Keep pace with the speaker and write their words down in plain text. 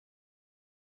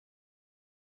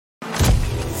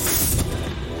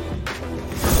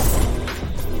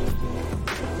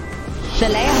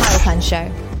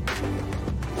Show.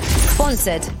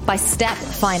 Sponsored by Step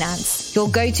Finance, your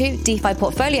go-to DeFi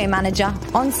portfolio manager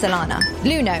on Solana.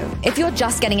 Luno, if you're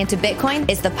just getting into Bitcoin,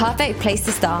 it's the perfect place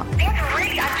to start. Things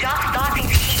really are just starting to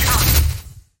heat up.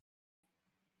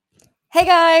 Hey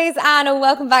guys, and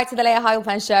welcome back to the Layer High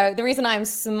Plan Show. The reason I'm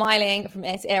smiling from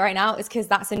ear to ear right now is because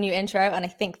that's a new intro, and I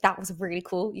think that was really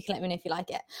cool. You can let me know if you like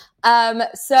it.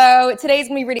 So today's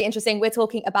gonna be really interesting. We're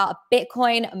talking about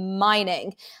Bitcoin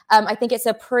mining. I think it's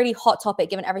a pretty hot topic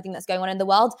given everything that's going on in the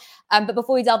world. But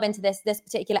before we delve into this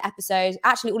particular episode,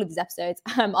 actually all of these episodes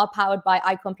are powered by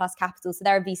Icon Plus Capital, so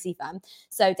they're a VC firm.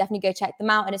 So definitely go check them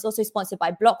out. And it's also sponsored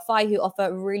by BlockFi, who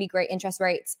offer really great interest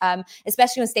rates,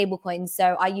 especially on stablecoins.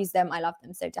 So I use them. I love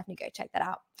them. So definitely go check that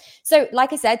out. So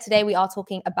like I said, today we are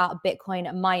talking about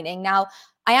Bitcoin mining. Now,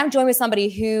 I am joined with somebody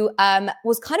who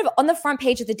was kind of on the front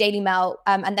page of the Daily Mail,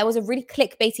 and there was a really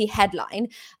clickbaity headline.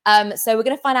 So we're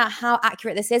going to find out how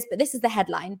accurate this is, but this is the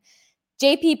headline.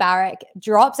 JP Baric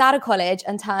drops out of college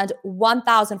and turned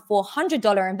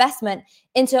 $1,400 investment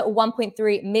into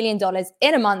 $1.3 million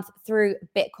in a month through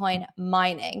Bitcoin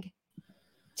mining.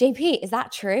 JP, is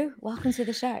that true? Welcome to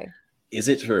the show. Is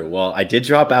it true? Well, I did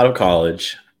drop out of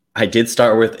college. I did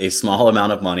start with a small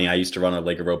amount of money. I used to run a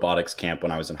Lego robotics camp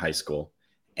when I was in high school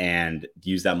and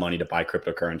use that money to buy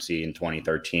cryptocurrency in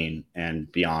 2013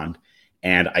 and beyond.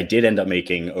 And I did end up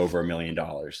making over $1 million.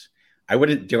 I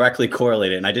wouldn't directly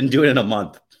correlate it, and I didn't do it in a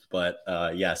month. But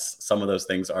yes, some of those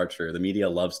things are true. The media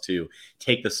loves to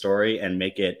take the story and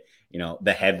make it,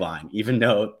 the headline, even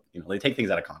though, they take things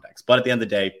out of context. But at the end of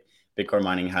the day, Bitcoin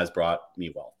mining has brought me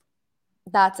wealth.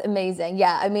 That's amazing.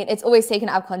 Yeah, I mean, it's always taken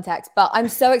out of context, but I'm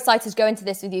so excited to go into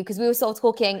this with you because we were sort of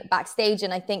talking backstage,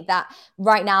 and I think that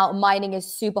right now mining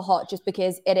is super hot just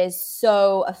because it is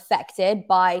so affected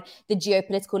by the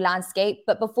geopolitical landscape.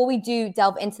 But before we do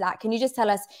delve into that, can you just tell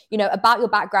us, about your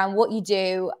background, what you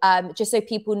do, just so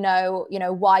people know,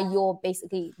 why you're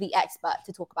basically the expert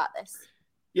to talk about this?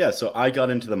 Yeah, so I got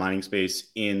into the mining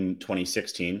space in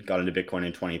 2016, got into Bitcoin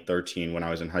in 2013 when I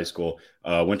was in high school,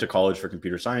 went to college for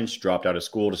computer science, dropped out of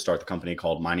school to start the company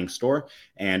called Mining Store.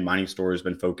 And Mining Store has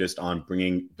been focused on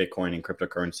bringing Bitcoin and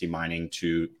cryptocurrency mining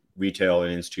to retail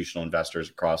and institutional investors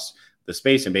across the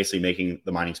space and basically making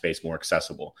the mining space more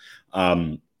accessible.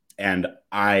 And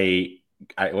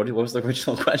what was the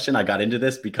original question? I got into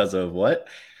this because of what?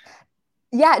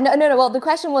 Yeah, no. Well, the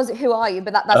question was, who are you?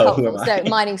 But that's helpful. So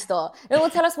Mining Store. Well,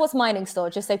 tell us what's Mining Store,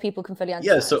 just so people can fully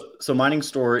understand. Yeah, so Mining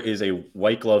Store is a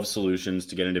white glove solutions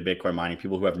to get into Bitcoin mining.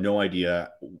 People who have no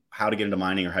idea how to get into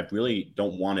mining or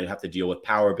don't want to have to deal with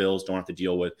power bills, don't have to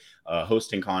deal with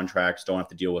hosting contracts, don't have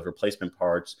to deal with replacement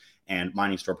parts. And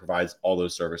Mining Store provides all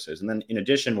those services. And then in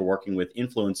addition, we're working with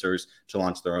influencers to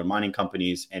launch their own mining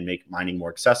companies and make mining more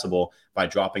accessible by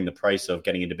dropping the price of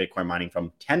getting into Bitcoin mining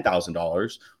from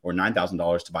 $10,000 or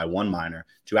 $9,000 to buy one miner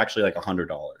to actually like $100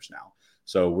 now.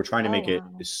 So we're trying to make it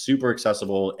super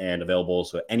accessible and available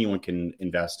so anyone can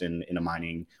invest in a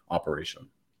mining operation.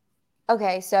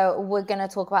 Okay, so we're going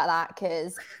to talk about that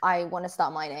because I want to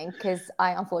start mining because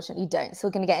I unfortunately don't. So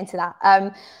we're going to get into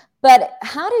that. But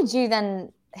how did you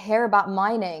then hear about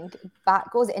mining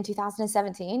back, what was it, in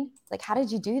 2017? Like, how did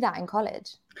you do that in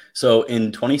college? So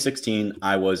in 2016,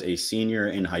 I was a senior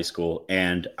in high school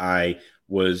and I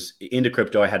was into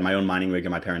crypto. I had my own mining rig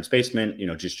in my parents' basement,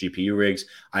 just GPU rigs.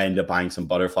 I ended up buying some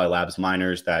Butterfly Labs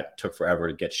miners that took forever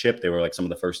to get shipped. They were like some of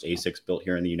the first ASICs built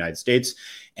here in the United States.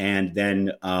 And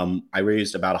then I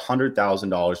raised about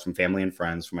 $100,000 from family and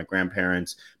friends, from my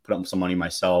grandparents, put up some money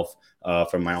myself,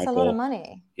 from my uncle. That's a lot of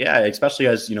money. Yeah, especially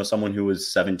as, someone who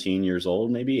was 17 years old,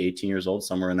 maybe 18 years old,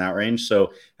 somewhere in that range.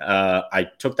 So I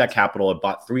took that capital, I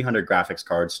bought 300 graphics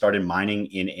cards, started mining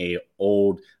in a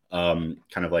old kind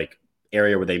of like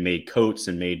area where they made coats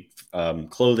and made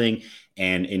clothing,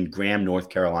 and in Graham, North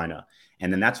Carolina.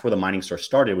 And then that's where the Mining Store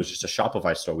started. It was just a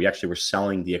Shopify store. We actually were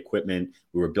selling the equipment.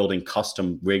 We were building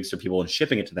custom rigs for people and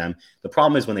shipping it to them. The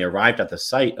problem is when they arrived at the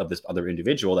site of this other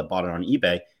individual that bought it on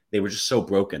eBay, they were just so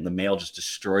broken. The mail just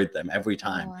destroyed them every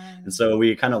time. Oh, wow. And so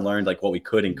we kind of learned like what we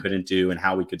could and couldn't do and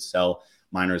how we could sell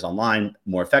miners online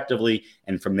more effectively.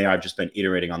 And from there, I've just been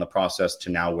iterating on the process to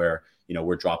now where,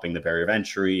 we're dropping the barrier of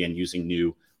entry and using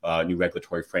new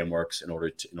regulatory frameworks in order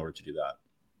to do that.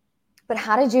 But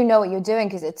how did you know what you're doing?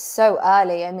 Because it's so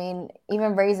early. I mean,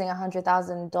 even raising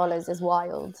 $100,000 is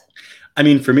wild. I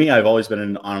mean, for me, I've always been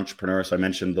an entrepreneur. So I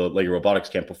mentioned the Lego robotics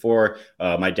camp before.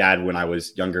 My dad, when I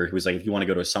was younger, he was like, if you want to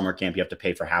go to a summer camp, you have to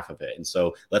pay for half of it. And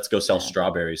so let's go sell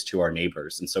strawberries to our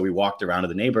neighbors. And so we walked around to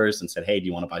the neighbors and said, hey, do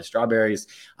you want to buy strawberries?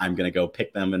 I'm going to go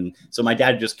pick them. And so my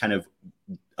dad just kind of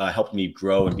helped me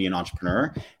grow and be an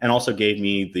entrepreneur, and also gave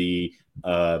me the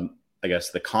I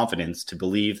guess, the confidence to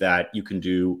believe that you can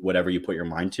do whatever you put your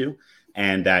mind to,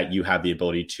 and that you have the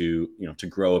ability to, to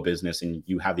grow a business, and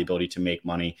you have the ability to make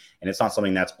money. And it's not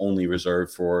something that's only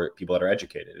reserved for people that are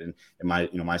educated. And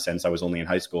in my sense, I was only in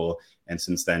high school. And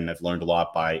since then I've learned a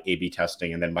lot by A/B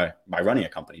testing, and then by running a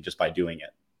company, just by doing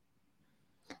it.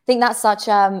 I think that's such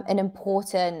an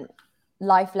important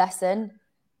life lesson,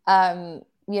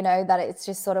 that it's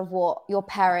just sort of what your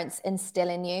parents instill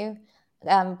in you.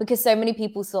 Because so many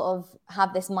people sort of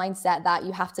have this mindset that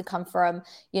you have to come from,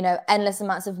 endless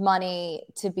amounts of money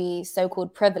to be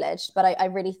so-called privileged. But I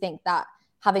really think that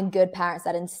having good parents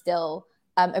that instill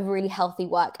a really healthy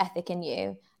work ethic in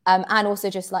you, and also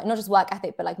just like not just work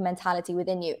ethic, but like mentality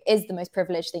within you, is the most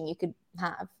privileged thing you could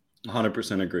have.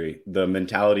 100% agree. The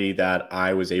mentality that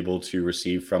I was able to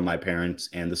receive from my parents,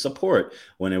 and the support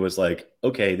when it was like,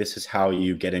 okay, this is how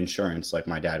you get insurance. Like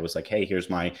my dad was like, hey, here's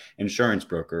my insurance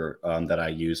broker that I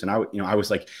use. And I was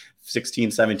like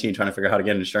 16, 17, trying to figure out how to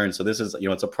get insurance. So this is,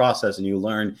 it's a process, and you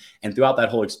learn. And throughout that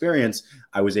whole experience,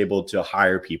 I was able to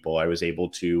hire people. I was able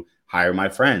to hire my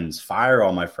friends, fire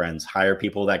all my friends, hire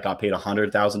people that got paid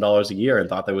 $100,000 a year and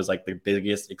thought that was like the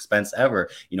biggest expense ever,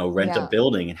 rent a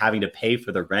building, and having to pay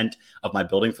for the rent of my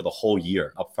building for the whole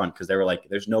year up front. Cause they were like,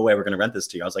 there's no way we're going to rent this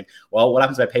to you. I was like, well, what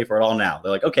happens if I pay for it all now?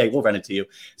 They're like, okay, we'll rent it to you.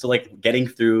 So like getting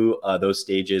through those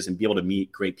stages and be able to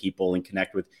meet great people and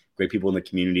connect with great people in the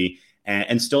community.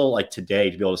 And still like today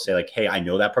to be able to say like, hey, I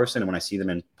know that person. And when I see them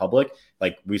in public,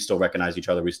 like we still recognize each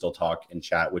other. We still talk and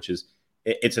chat, which is,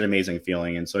 it's an amazing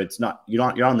feeling. And so it's not,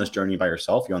 you're on this journey by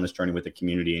yourself. You're on this journey with the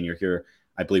community, and you're here.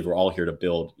 I believe we're all here to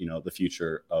build, the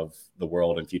future of the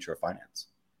world and future of finance.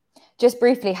 Just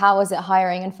briefly, how was it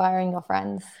hiring and firing your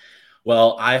friends?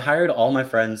 Well, I hired all my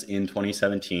friends in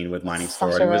 2017 with Mining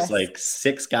Store. It was like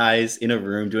 6 guys in a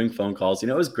room doing phone calls.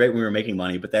 It was great when we were making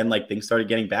money, but then like things started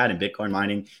getting bad, and Bitcoin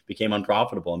mining became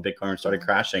unprofitable, and Bitcoin started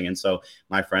crashing. And so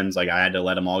my friends, like I had to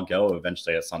let them all go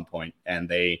eventually at some point.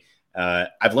 And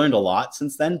I've learned a lot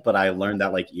since then, but I learned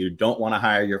that like you don't want to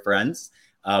hire your friends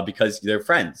because they're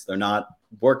friends. They're not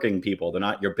working people. They're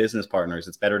not your business partners.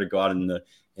 It's better to go out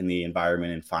in the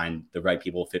environment and find the right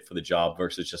people fit for the job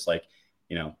versus just like,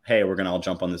 hey, we're going to all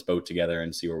jump on this boat together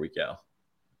and see where we go.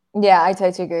 Yeah, I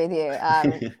totally agree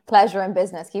with you. Pleasure and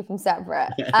business, keep them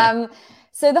separate.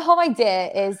 So the whole idea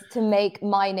is to make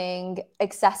mining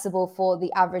accessible for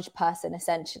the average person,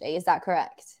 essentially. Is that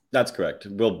correct? That's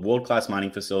correct. Build world-class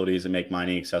mining facilities and make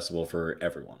mining accessible for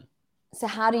everyone. So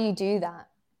how do you do that?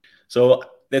 So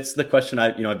that's the question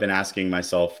I've been asking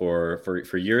myself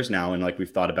for years now. And like we've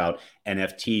thought about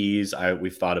NFTs,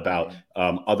 we've thought about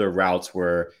other routes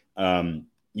where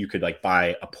you could like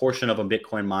buy a portion of a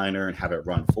Bitcoin miner and have it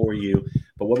run for you.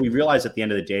 But what we realized at the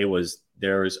end of the day was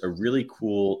there's a really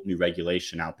cool new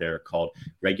regulation out there called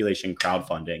regulation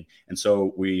crowdfunding. And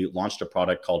so we launched a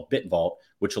product called BitVault,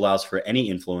 which allows for any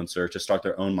influencer to start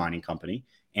their own mining company.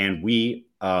 And we,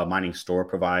 Mining Store,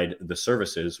 provide the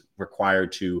services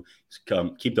required to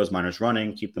keep those miners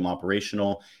running, keep them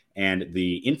operational. And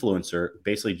the influencer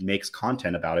basically makes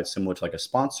content about it, similar to like a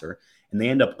sponsor. And they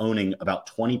end up owning about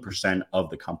 20% of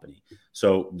the company.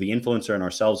 So the influencer and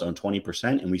ourselves own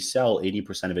 20%, and we sell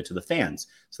 80% of it to the fans.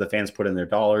 So the fans put in their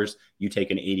dollars, you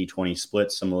take an 80-20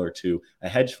 split, similar to a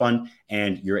hedge fund,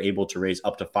 and you're able to raise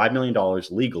up to $5 million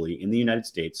legally in the United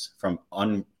States from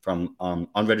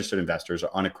unregistered investors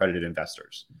or unaccredited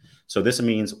investors. So this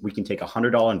means we can take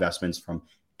 $100 investments from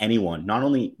anyone, not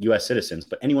only US citizens,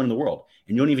 but anyone in the world.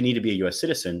 And you don't even need to be a US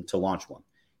citizen to launch one.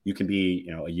 You can be,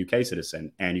 a UK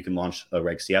citizen, and you can launch a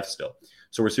Reg CF still.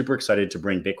 So we're super excited to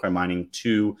bring Bitcoin mining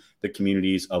to the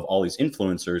communities of all these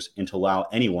influencers and to allow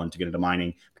anyone to get into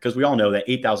mining, because we all know that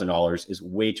 $8,000 is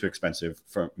way too expensive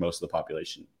for most of the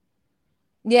population.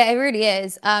 Yeah, it really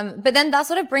is. But then that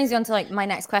sort of brings you on to like my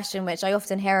next question, which I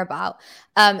often hear about,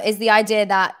 is the idea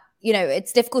that,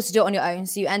 it's difficult to do it on your own.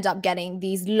 So you end up getting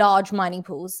these large mining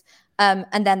pools,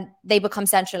 and then they become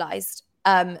centralized.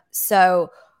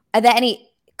 So are there any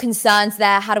concerns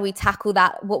there? How do we tackle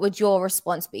that? What would your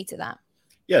response be to that?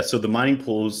 Yeah, so the mining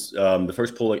pools, the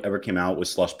first pool that ever came out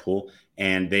was Slush Pool,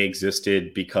 and they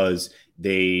existed because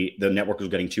the network was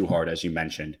getting too hard, as you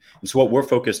mentioned. And so what we're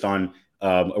focused on,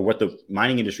 or what the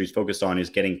mining industry is focused on, is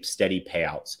getting steady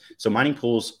payouts. So mining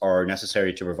pools are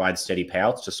necessary to provide steady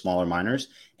payouts to smaller miners.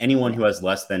 Anyone who has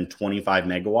less than 25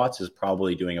 megawatts is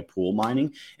probably doing a pool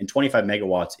mining, and 25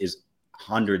 megawatts is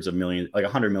hundreds of millions, like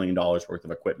 $100 million worth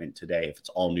of equipment today if it's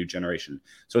all new generation.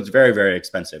 So it's very, very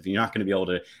expensive. You're not going to be able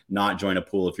to not join a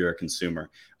pool if you're a consumer.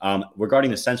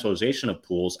 Regarding the centralization of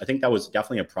pools, I think that was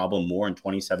definitely a problem more in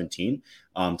 2017.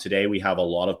 Today, we have a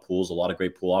lot of pools, a lot of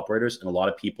great pool operators, and a lot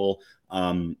of people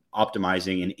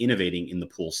optimizing and innovating in the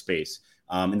pool space.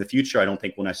 In the future, I don't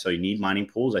think we'll necessarily need mining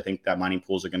pools. I think that mining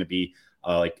pools are going to be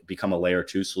become a layer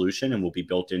 2 solution and will be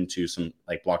built into some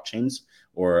like blockchains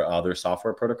or other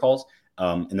software protocols,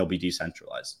 and they'll be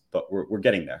decentralized. But we're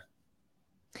getting there.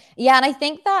 Yeah, and I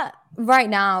think that right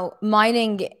now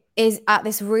mining is at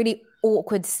this really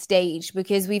awkward stage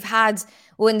because we've had,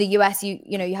 well, in the US, you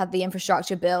had the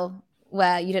infrastructure bill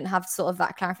where you didn't have sort of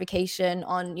that clarification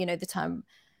on, the term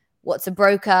what's a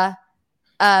broker.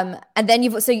 And then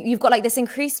you've got like this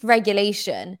increased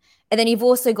regulation, and then you've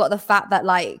also got the fact that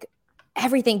like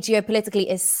everything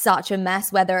geopolitically is such a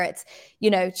mess, whether it's,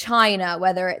 China,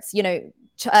 whether it's, miners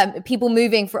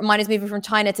moving from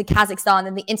China to Kazakhstan,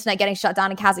 and the internet getting shut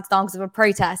down in Kazakhstan because of a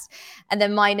protest, and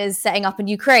then miners setting up in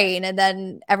Ukraine, and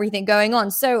then everything going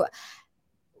on. So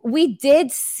we did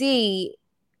see,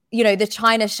 the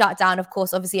China shutdown, of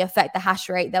course, obviously affect the hash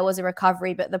rate. There was a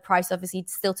recovery, but the price obviously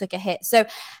still took a hit. So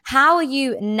how are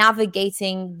you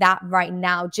navigating that right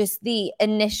now? Just the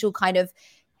initial kind of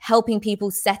helping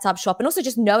people set up shop and also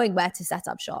just knowing where to set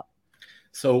up shop.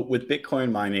 So with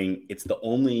Bitcoin mining, it's the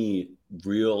only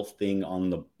real thing on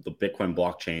the Bitcoin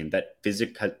blockchain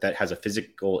that has a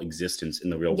physical existence in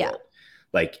the real world.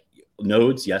 Like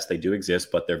nodes, yes, they do exist,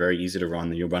 but they're very easy to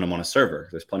run. You run them on a server.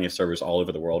 There's plenty of servers all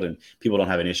over the world, and people don't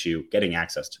have an issue getting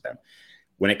access to them.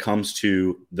 When it comes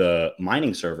to the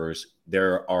mining servers,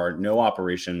 there are no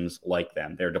operations like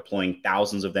them. They're deploying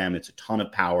thousands of them. It's a ton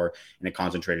of power in a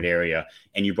concentrated area.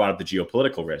 And you brought up the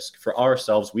geopolitical risk. For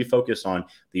ourselves, we focus on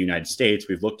the United States.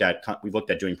 We've looked at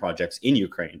doing projects in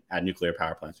Ukraine at nuclear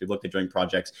power plants. We've looked at doing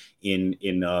projects in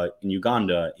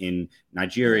Uganda, in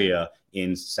Nigeria,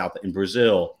 in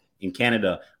Brazil, in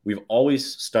Canada. We've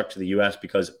always stuck to the US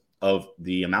because of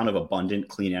the amount of abundant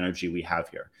clean energy we have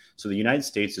here. So the United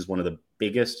States is one of the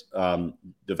biggest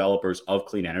developers of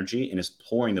clean energy and is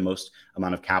pouring the most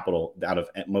amount of capital out of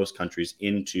most countries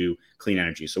into clean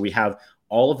energy. So we have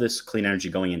all of this clean energy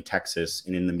going in Texas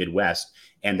and in the Midwest,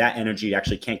 and that energy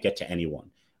actually can't get to anyone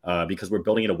because we're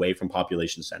building it away from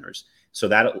population centers. So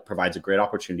that provides a great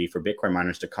opportunity for Bitcoin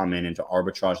miners to come in and to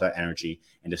arbitrage that energy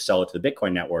and to sell it to the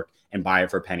Bitcoin network and buy it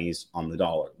for pennies on the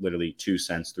dollar, literally 2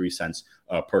 cents, 3 cents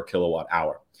per kilowatt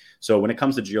hour. So when it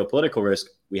comes to geopolitical risk,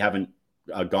 we haven't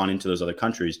gone into those other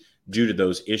countries due to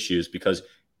those issues because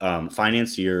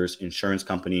financiers, insurance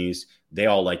companies, they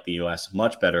all like the U.S.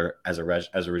 much better as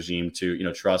a regime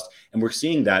to trust. And we're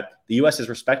seeing that the U.S. is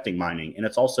respecting mining, and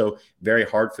it's also very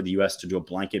hard for the U.S. to do a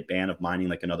blanket ban of mining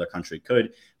like another country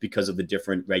could because of the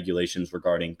different regulations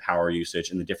regarding power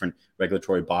usage and the different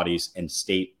regulatory bodies and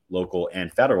state, local,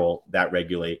 and federal that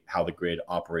regulate how the grid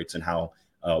operates and how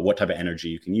what type of energy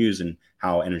you can use and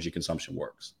how energy consumption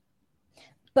works.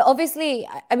 But obviously,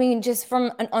 I mean, just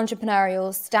from an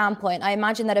entrepreneurial standpoint, I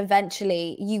imagine that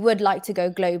eventually you would like to go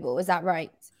global. Is that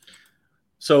right?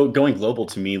 So going global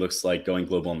to me looks like going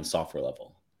global on the software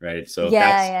level, right? So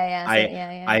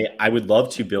I would love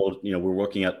to build, we're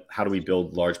working at how do we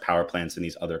build large power plants in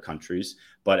these other countries.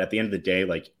 But at the end of the day,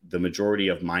 like the majority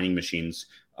of mining machines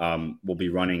will be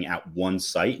running at one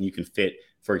site, and you can fit,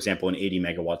 for example, an 80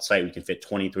 megawatt site, we can fit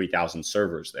 23,000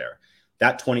 servers there.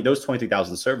 Those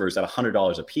 23,000 servers at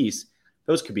 $100 a piece,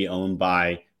 those could be owned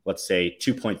by, let's say,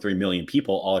 2.3 million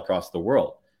people all across the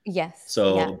world. Yes.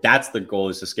 So that's the goal,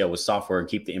 is to scale with software and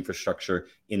keep the infrastructure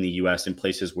in the US in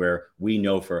places where we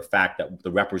know for a fact that the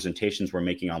representations we're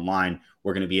making online,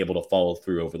 we're going to be able to follow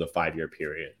through over the 5-year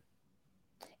period.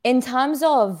 In terms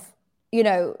of,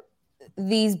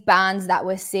 these bans that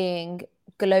we're seeing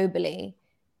globally,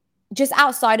 just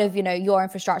outside of, your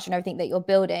infrastructure and everything that you're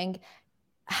building,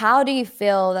 how do you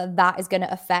feel that is going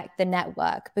to affect the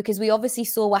network? Because we obviously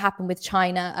saw what happened with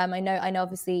China. I know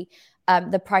obviously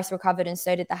the price recovered and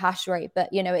so did the hash rate, but,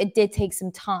 it did take some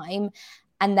time.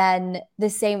 And then the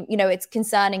same, it's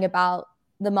concerning about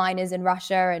the miners in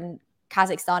Russia and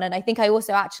Kazakhstan. And I think I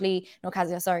also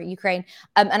Ukraine.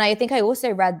 And I think I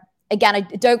also read, again,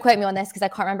 don't quote me on this because I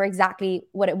can't remember exactly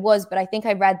what it was, but I think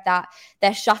I read that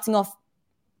they're shutting off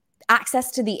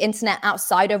access to the internet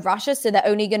outside of Russia. So they're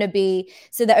only going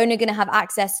to have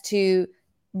access to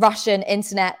Russian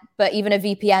internet, but even a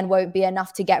VPN won't be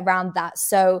enough to get around that.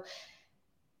 So,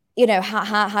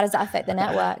 how does that affect the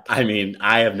network? I mean,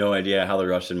 I have no idea how the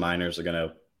Russian miners are going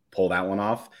to pull that one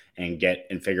off and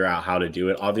figure out how to do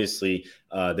it. Obviously,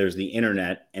 there's the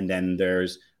internet, and then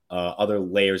there's other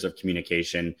layers of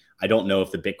communication. I don't know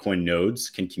if the Bitcoin nodes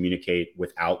can communicate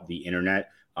without the internet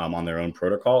on their own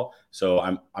protocol. So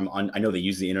I know they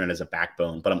use the internet as a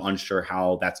backbone, but I'm unsure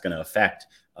how that's going to affect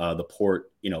the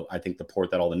port. I think the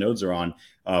port that all the nodes are on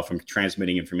from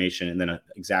transmitting information, and then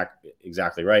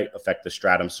exactly right, affect the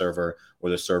Stratum server or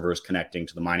the servers connecting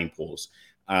to the mining pools.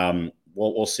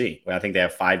 We'll see. I think they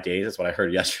have 5 days. That's what I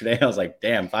heard yesterday. I was like,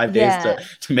 damn, 5 days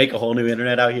to make a whole new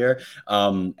internet out here.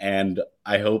 And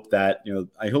I hope that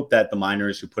the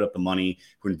miners who put up the money,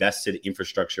 who invested in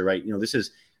infrastructure, right?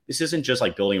 This isn't just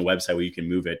like building a website where you can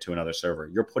move it to another server.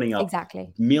 You're putting up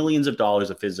millions of dollars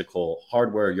of physical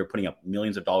hardware. You're putting up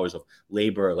millions of dollars of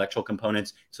labor, electrical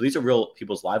components. So these are real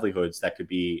people's livelihoods that could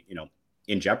be,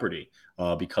 in jeopardy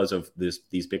because of these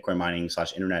Bitcoin mining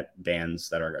 / internet bans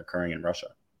that are occurring in Russia.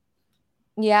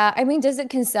 Yeah, I mean, does it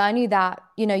concern you that,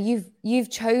 you've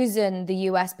chosen the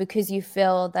US because you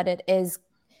feel that it is,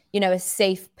 a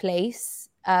safe place?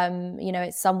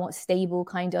 It's somewhat stable,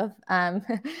 kind of.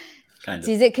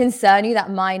 Does it concern you that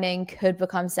mining could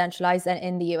become centralized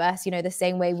in the US, the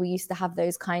same way we used to have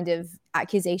those kind of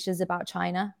accusations about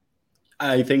China?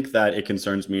 I think that it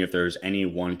concerns me if there's any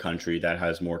one country that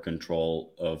has more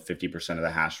control of 50% of the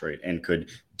hash rate and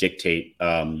could dictate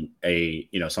some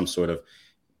sort of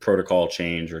protocol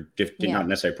change or not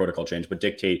necessarily protocol change, but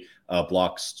dictate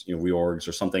blocks, reorgs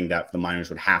or something that the miners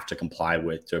would have to comply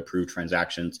with to approve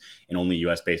transactions in only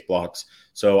US based blocks.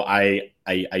 So I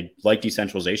like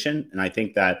decentralization. And I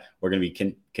think that we're going to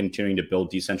be continuing to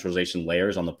build decentralization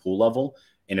layers on the pool level.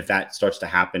 And if that starts to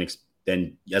happen,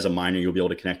 then as a miner, you'll be able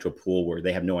to connect to a pool where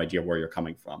they have no idea where you're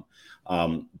coming from.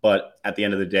 But at the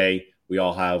end of the day, we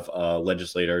all have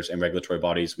legislators and regulatory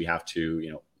bodies we have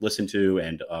to, listen to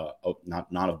and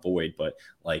not avoid, but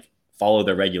like follow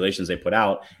the regulations they put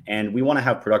out. And we want to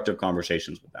have productive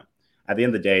conversations with them. At the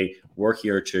end of the day, we're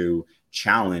here to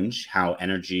challenge how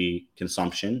energy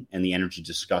consumption and the energy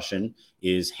discussion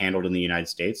is handled in the United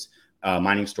States.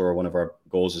 Mining Store, one of our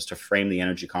goals is to frame the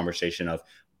energy conversation of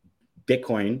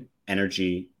Bitcoin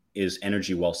energy is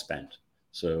energy well spent.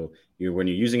 So when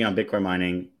you're using it on Bitcoin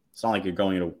mining, it's not like you're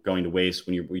going to waste.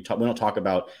 We don't talk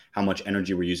about how much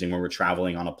energy we're using when we're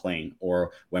traveling on a plane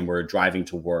or when we're driving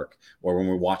to work or when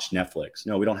we watch Netflix.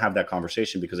 No, we don't have that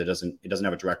conversation because it doesn't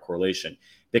have a direct correlation.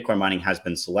 Bitcoin mining has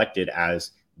been selected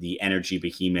as the energy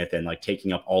behemoth and like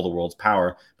taking up all the world's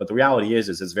power. But the reality is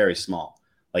it's very small.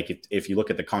 Like if you look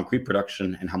at the concrete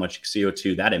production and how much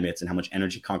CO2 that emits and how much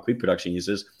energy concrete production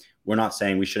uses, we're not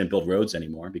saying we shouldn't build roads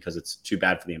anymore because it's too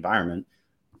bad for the environment.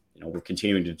 We're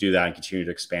continuing to do that and continue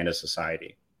to expand as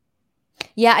society.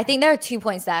 Yeah, I think there are 2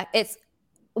 points there. It's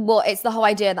the whole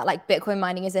idea that like Bitcoin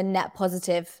mining is a net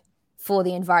positive for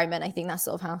the environment. I think that's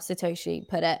sort of how Satoshi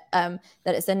put it, that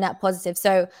it's a net positive.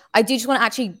 So I do just want to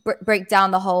actually break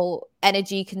down the whole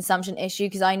energy consumption issue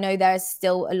because I know there's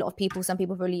still a lot of people, some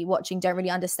people really watching don't really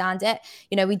understand it.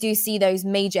 We do see those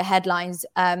major headlines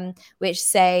which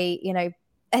say,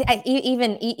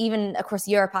 even across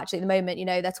Europe, actually, at the moment,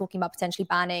 they're talking about potentially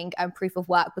banning proof of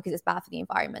work because it's bad for the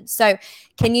environment. So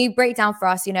can you break down for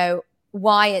us,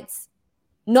 why it's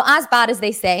not as bad as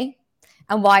they say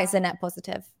and why it's a net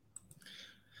positive?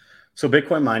 So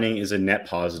Bitcoin mining is a net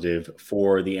positive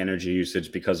for the energy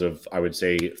usage because of, I would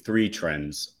say, 3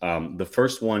 trends. The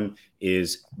first one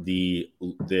is the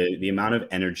amount of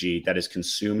energy that is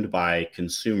consumed by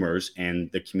consumers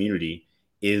and the community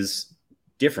is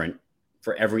different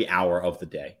for every hour of the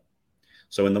day.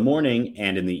 So in the morning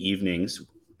and in the evenings,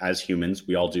 as humans,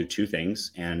 we all do 2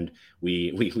 things, and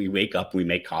we wake up, we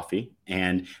make coffee,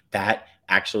 and that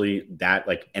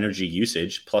like energy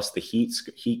usage plus the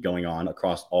heat going on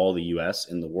across all the US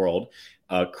and the world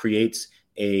creates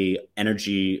a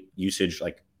energy usage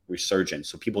like resurgence.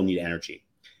 So people need energy,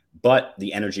 but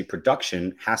the energy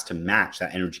production has to match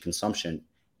that energy consumption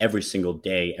every single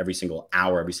day, every single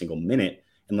hour, every single minute,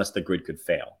 unless the grid could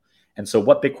fail. And so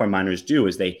what Bitcoin miners do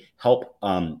is they help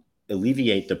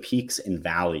alleviate the peaks and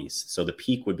valleys. So the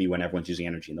peak would be when everyone's using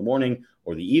energy in the morning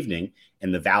or the evening,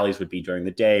 and the valleys would be during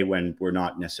the day when we're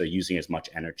not necessarily using as much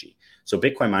energy. So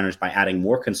Bitcoin miners, by adding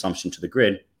more consumption to the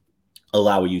grid,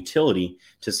 allow a utility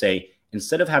to say,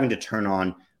 instead of having to turn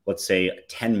on, let's say,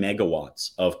 10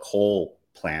 megawatts of coal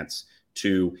plants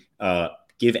to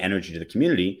give energy to the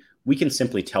community, we can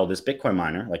simply tell this Bitcoin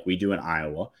miner, like we do in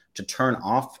Iowa, to turn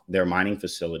off their mining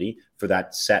facility for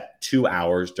that set 2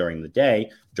 hours during the day,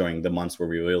 during the months where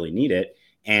we really need it.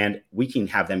 And we can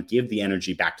have them give the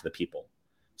energy back to the people.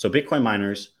 So Bitcoin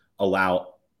miners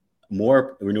allow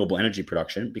more renewable energy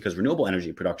production because renewable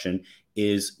energy production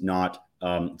is not,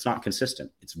 it's not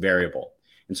consistent. It's variable.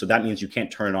 And so that means you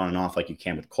can't turn it on and off like you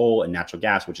can with coal and natural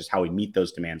gas, which is how we meet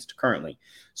those demands currently.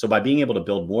 So by being able to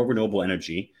build more renewable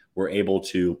energy, we're able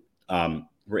to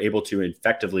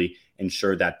effectively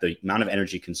ensure that the amount of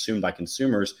energy consumed by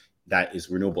consumers that is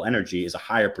renewable energy is a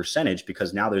higher percentage,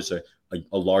 because now there's a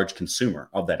large consumer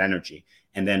of that energy.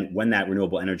 And then when that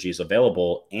renewable energy is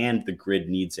available and the grid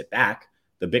needs it back,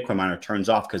 the Bitcoin miner turns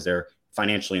off because they're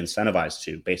financially incentivized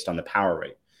to, based on the power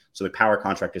rate. So the power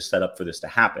contract is set up for this to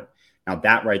happen. Now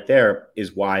that right there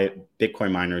is why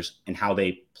Bitcoin miners and how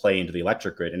they play into the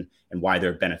electric grid, and why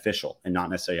they're beneficial and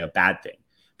not necessarily a bad thing,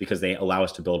 because they allow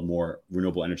us to build more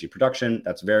renewable energy production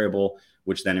that's variable,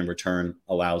 which then in return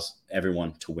allows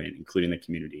everyone to win, including the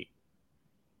community.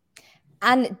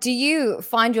 And do you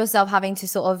find yourself having to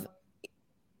sort of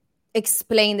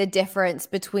explain the difference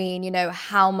between,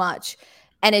 how much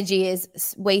energy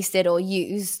is wasted or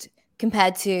used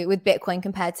with Bitcoin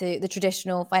compared to the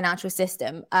traditional financial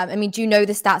system? I mean, do you know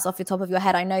the stats off the top of your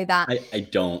head? I know that. I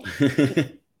don't.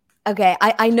 Okay,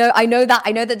 I know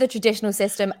that the traditional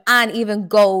system and even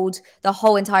gold, the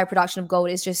whole entire production of gold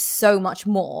is just so much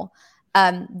more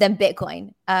than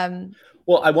Bitcoin.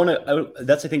 Well,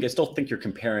 that's, I think, I still think you're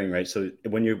comparing, right? So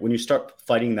when you start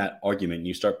fighting that argument,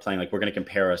 you start playing like we're going to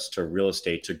compare us to real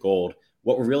estate, to gold.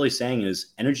 What we're really saying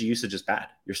is energy usage is bad.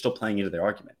 You're still playing into their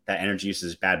argument that energy usage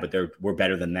is bad, but we're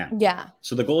better than them. Yeah.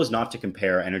 So the goal is not to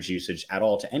compare energy usage at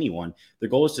all to anyone. The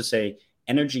goal is to say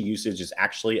energy usage is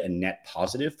actually a net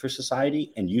positive for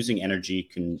society, and using energy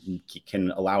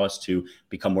can allow us to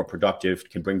become more productive,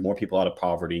 can bring more people out of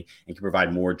poverty, and can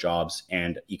provide more jobs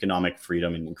and economic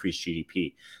freedom and increase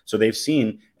GDP. So they've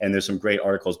seen, and there's some great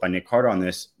articles by Nick Carter on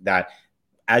this, that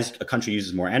as a country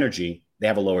uses more energy, they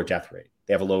have a lower death rate.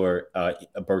 They have a lower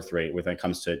birth rate when it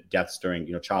comes to deaths during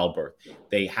childbirth.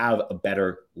 They have a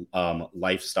better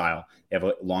lifestyle. They have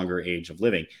a longer age of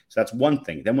living. So that's one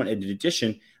thing. Then in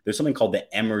addition, there's something called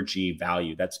the energy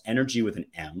value. That's energy with an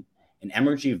M. An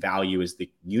energy value is the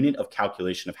unit of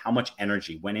calculation of how much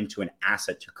energy went into an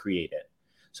asset to create it.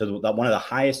 So one of the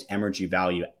highest energy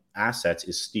value assets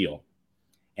is steel.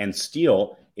 And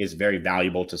steel is very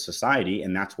valuable to society.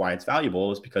 And that's why it's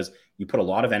valuable, is because you put a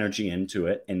lot of energy into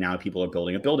it, and now people are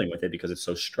building a building with it because it's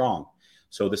so strong.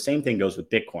 So the same thing goes with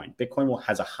Bitcoin. Bitcoin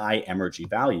has a high energy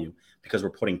value because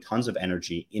we're putting tons of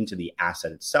energy into the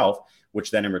asset itself, which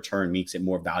then in return makes it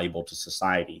more valuable to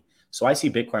society. So I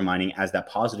see Bitcoin mining as that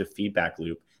positive feedback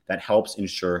loop that helps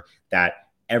ensure that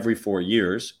every 4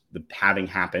 years, the halving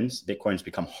happens. Bitcoins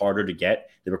become harder to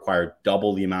get. They require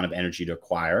double the amount of energy to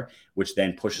acquire, which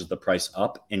then pushes the price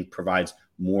up and provides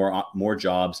more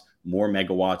jobs, more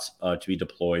megawatts to be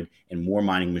deployed, and more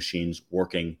mining machines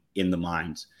working in the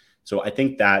mines. So I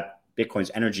think that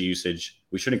Bitcoin's energy usage,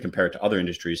 we shouldn't compare it to other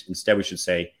industries. Instead, we should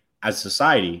say, as a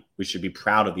society, we should be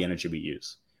proud of the energy we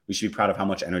use. We should be proud of how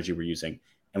much energy we're using,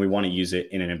 and we want to use it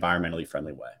in an environmentally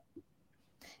friendly way.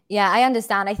 Yeah, I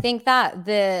understand. I think that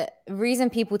the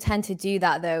reason people tend to do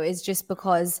that, though, is just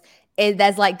because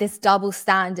there's like this double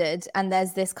standard, and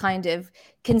there's this kind of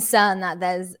concern that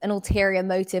there's an ulterior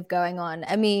motive going on.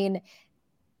 I mean,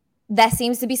 there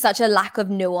seems to be such a lack of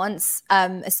nuance,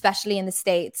 especially in the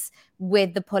States,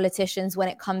 with the politicians when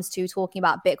it comes to talking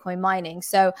about Bitcoin mining.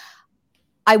 So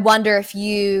I wonder if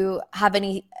you have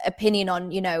any opinion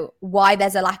on, why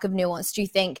there's a lack of nuance. Do you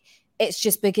think it's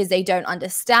just because they don't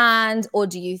understand, or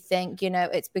do you think,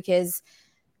 it's because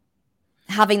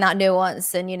having that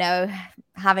nuance and,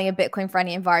 having a Bitcoin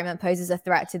friendly environment poses a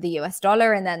threat to the US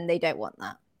dollar, and then they don't want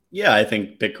that? Yeah, I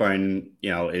think Bitcoin,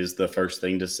 is the first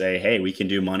thing to say, hey, we can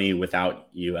do money without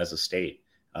you as a state.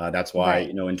 That's why, Right.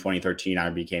 in 2013, I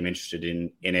became interested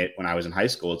in it when I was in high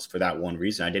school. It's for that one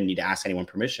reason. I didn't need to ask anyone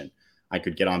permission. I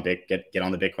could get on the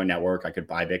Bitcoin network. I could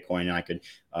buy Bitcoin, and I could,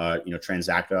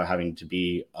 transact without having to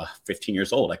be 15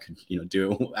 years old. I could,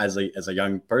 do it as a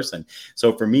young person.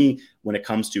 So for me, when it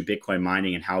comes to Bitcoin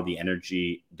mining and how the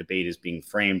energy debate is being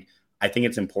framed, I think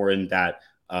it's important that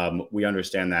we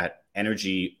understand that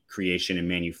energy creation and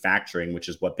manufacturing, which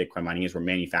is what Bitcoin mining is, we're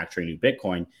manufacturing new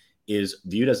Bitcoin, is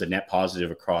viewed as a net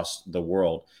positive across the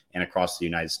world and across the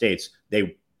United States.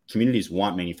 Communities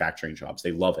want manufacturing jobs.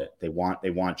 They love it. They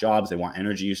want jobs. They want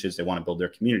energy usage. They want to build their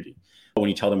community. But when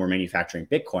you tell them we're manufacturing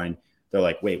Bitcoin, they're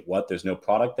like, wait, what? There's no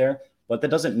product there? But that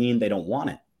doesn't mean they don't want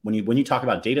it. When you talk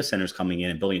about data centers coming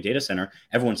in and building a data center,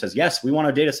 everyone says, yes, we want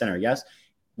a data center. Yes,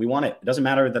 we want it. It doesn't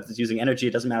matter that it's using energy.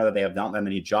 It doesn't matter that they have not that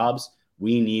many jobs.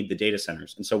 We need the data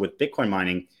centers. And so with Bitcoin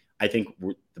mining, I think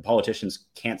the politicians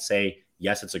can't say,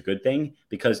 yes, it's a good thing,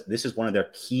 because this will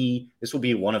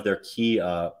be one of their key,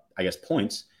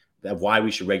 points of why we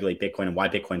should regulate Bitcoin and why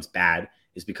Bitcoin's bad,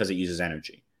 is because it uses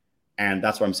energy. And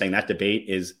that's what I'm saying. That debate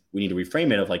is, we need to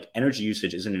reframe it of like, energy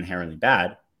usage isn't inherently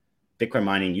bad. Bitcoin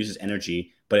mining uses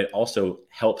energy, but it also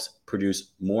helps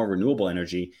produce more renewable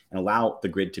energy and allow the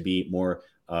grid to be more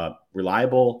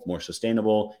reliable, more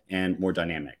sustainable, and more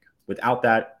dynamic. Without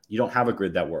that, you don't have a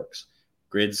grid that works.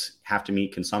 Grids have to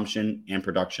meet consumption and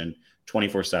production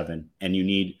 24/7, and you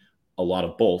need a lot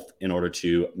of both in order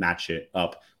to match it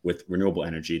up with renewable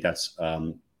energy that's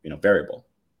variable.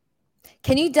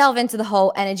 Can you delve into the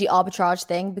whole energy arbitrage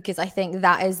thing? Because I think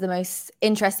that is the most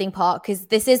interesting part, because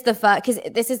this is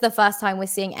the first time we're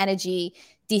seeing energy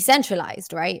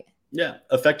decentralized, right? Yeah,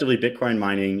 effectively, Bitcoin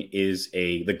mining is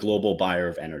the global buyer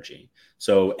of energy.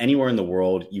 So anywhere in the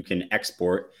world, you can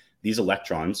export these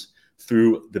electrons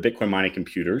through the Bitcoin mining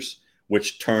computers,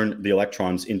 which turn the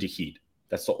electrons into heat.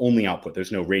 That's the only output.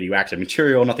 There's no radioactive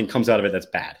material. Nothing comes out of it that's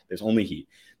bad. There's only heat.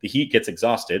 The heat gets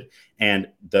exhausted, and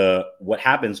what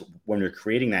happens when you're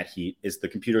creating that heat is the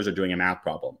computers are doing a math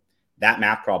problem. That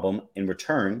math problem, in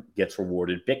return, gets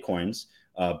rewarded Bitcoins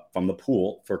from the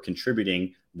pool for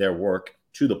contributing their work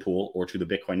to the pool or to the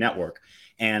Bitcoin network.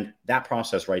 And that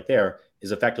process right there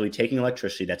is effectively taking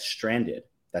electricity that's stranded,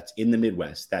 that's in the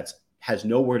Midwest, that has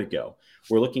nowhere to go.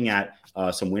 We're looking at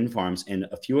some wind farms, and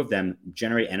a few of them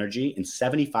generate energy, and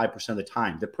 75% of the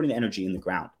time, they're putting the energy in the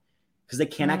ground because they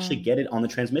can't actually get it on the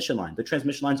transmission line. The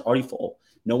transmission line's already full.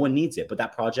 No one needs it. But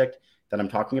that project that I'm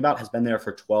talking about has been there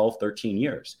for 12, 13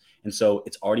 years. And so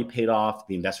it's already paid off.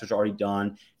 The investors are already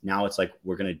done. Now it's like,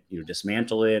 we're going to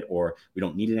dismantle it, or we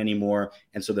don't need it anymore.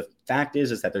 And so the fact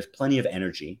is that there's plenty of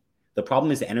energy. The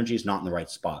problem is the energy is not in the right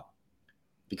spot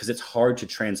because it's hard to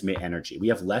transmit energy. We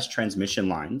have less transmission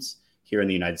lines here in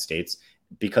the United States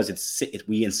because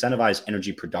we incentivize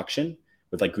energy production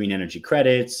with like green energy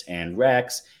credits and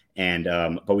RECs,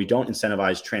 but we don't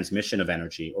incentivize transmission of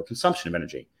energy or consumption of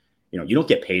energy. You don't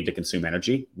get paid to consume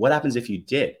energy. What happens if you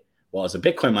did? Well, as a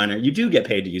Bitcoin miner, you do get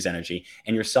paid to use energy,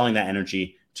 and you're selling that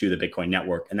energy to the Bitcoin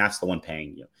network, and that's the one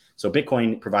paying you. So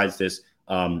Bitcoin provides this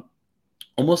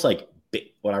almost like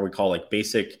what I would call like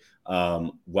basic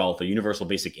wealth or universal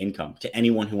basic income to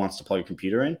anyone who wants to plug a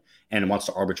computer in and wants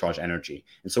to arbitrage energy.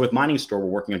 And so with Mining Store, we're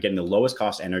working on getting the lowest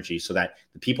cost energy so that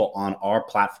the people on our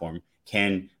platform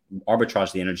can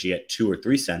arbitrage the energy at 2 or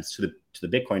 3 cents to the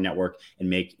Bitcoin network and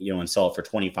make, and sell it for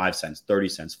 25 cents, 30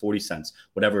 cents, 40 cents,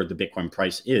 whatever the Bitcoin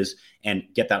price is, and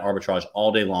get that arbitrage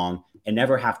all day long and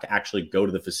never have to actually go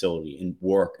to the facility and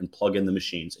work and plug in the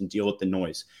machines and deal with the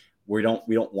noise. We don't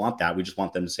want that. We just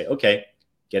want them to say, okay,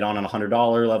 get on a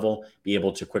 $100 level, be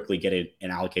able to quickly get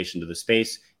an allocation to the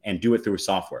space and do it through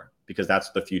software, because that's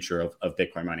the future of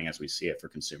Bitcoin mining as we see it for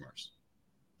consumers.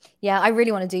 Yeah, I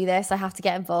really want to do this. I have to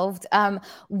get involved.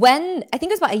 When I think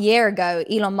it was about a year ago,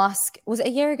 Elon Musk, was it a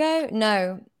year ago?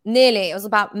 No, nearly. It was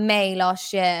about May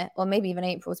last year, or maybe even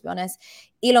April, to be honest.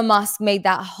 Elon Musk made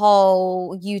that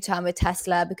whole U-turn with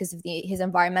Tesla because of his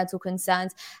environmental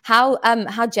concerns. How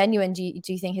genuine do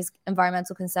you think his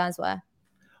environmental concerns were?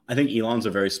 I think Elon's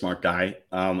a very smart guy.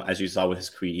 As you saw with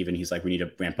his tweet, even he's like, we need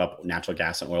to ramp up natural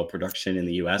gas and oil production in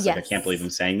the US. Yes. Like, I can't believe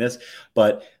I'm saying this.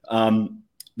 But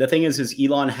the thing is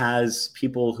Elon has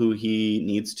people who he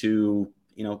needs to,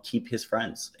 keep his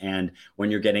friends. And when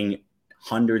you're getting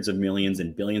hundreds of millions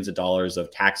and billions of dollars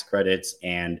of tax credits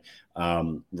and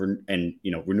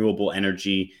renewable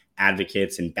energy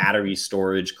advocates and battery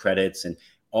storage credits and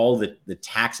all the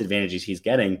tax advantages he's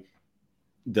getting,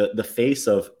 the face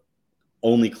of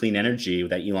only clean energy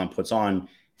that Elon puts on,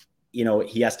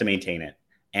 he has to maintain it.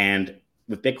 And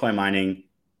with Bitcoin mining,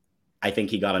 I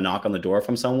think he got a knock on the door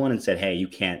from someone and said, hey, you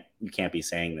can't be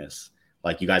saying this.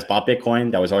 Like, you guys bought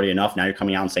Bitcoin. That was already enough. Now you're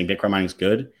coming out and saying Bitcoin mining is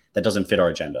good. That doesn't fit our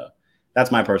agenda. That's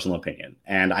my personal opinion.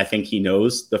 And I think he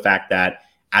knows the fact that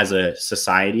as a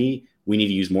society, we need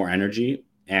to use more energy.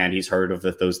 And he's heard of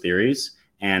those theories,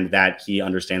 and that he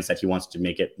understands that he wants to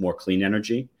make it more clean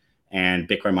energy. And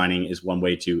Bitcoin mining is one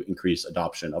way to increase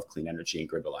adoption of clean energy and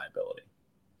grid reliability.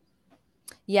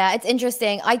 Yeah, it's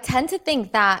interesting. I tend to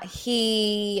think that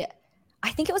I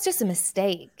think it was just a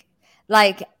mistake.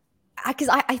 Like, because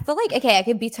I feel like, okay, I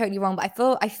could be totally wrong, but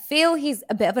I feel he's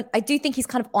a bit of I do think he's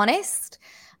kind of honest.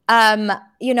 I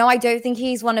don't think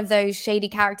he's one of those shady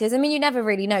characters. I mean, you never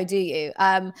really know, do you?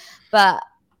 But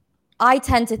I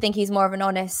tend to think he's more of an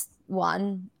honest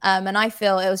one. And I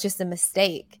feel it was just a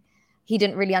mistake. He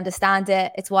didn't really understand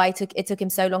it. It's why it took him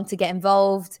so long to get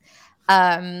involved.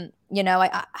 I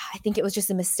think it was just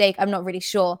a mistake. I'm not really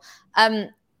sure.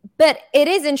 But it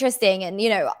is interesting. And,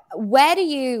 where do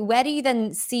you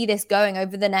then see this going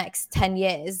over the next 10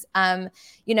 years? I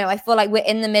feel like we're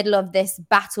in the middle of this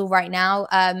battle right now.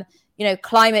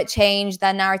 Climate change,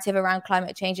 the narrative around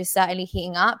climate change is certainly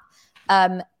heating up.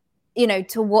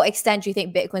 to what extent do you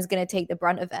think Bitcoin's going to take the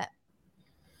brunt of it?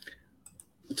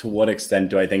 To what extent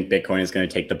do I think Bitcoin is going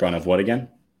to take the brunt of what again?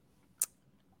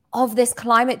 Of this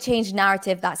climate change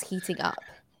narrative that's heating up.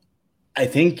 I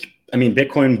mean,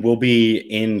 Bitcoin will be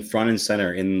in front and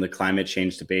center in the climate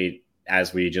change debate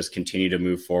as we just continue to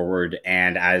move forward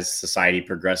and as society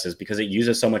progresses, because it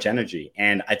uses so much energy.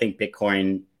 And I think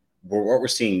Bitcoin, what we're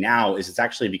seeing now is it's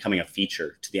actually becoming a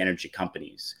feature to the energy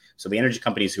companies. So the energy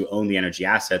companies who own the energy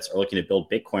assets are looking to build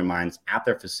Bitcoin mines at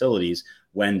their facilities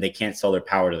when they can't sell their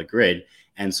power to the grid.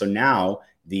 And so now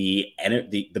the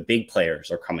big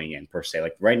players are coming in per se.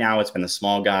 Like right now, it's been the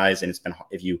small guys, and it's been,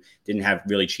 if you didn't have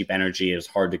really cheap energy, it was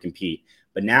hard to compete.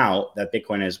 But now that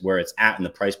Bitcoin is where it's at and the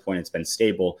price point, it's been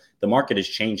stable, the market is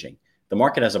changing. The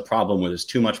market has a problem where there's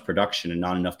too much production and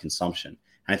not enough consumption.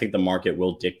 And I think the market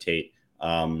will dictate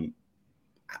the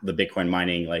Bitcoin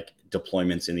mining like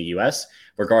deployments in the US.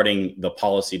 Regarding the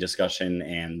policy discussion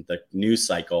and the news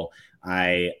cycle,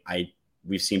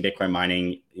 we've seen Bitcoin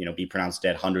mining, be pronounced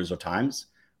dead hundreds of times.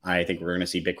 I think we're going to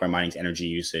see Bitcoin mining's energy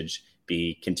usage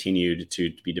be continued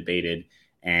to be debated.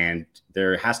 And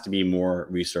there has to be more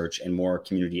research and more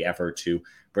community effort to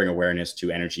bring awareness to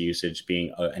energy usage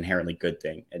being an inherently good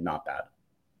thing and not bad.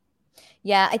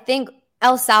 Yeah, I think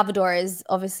El Salvador is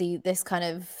obviously this kind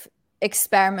of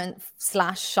experiment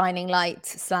 / shining light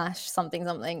 / something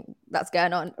that's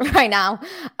going on right now.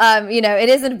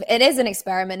 It is an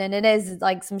experiment, and it is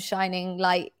like some shining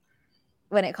light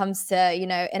when it comes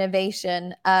to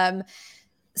innovation.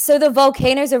 So the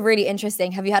volcanoes are really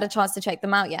interesting. Have you had a chance to check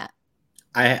them out yet?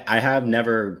 I have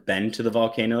never been to the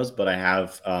volcanoes, but I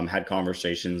have had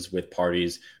conversations with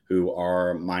parties who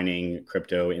are mining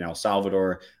crypto in El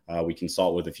Salvador. We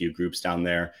consult with a few groups down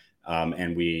there,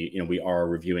 and we are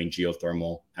reviewing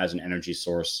geothermal as an energy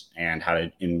source and how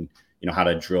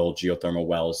to drill geothermal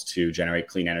wells to generate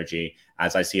clean energy.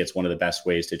 As I see, it's one of the best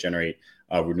ways to generate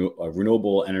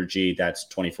renewable energy that's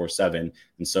 24/7.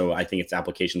 And so I think its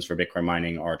applications for Bitcoin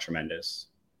mining are tremendous.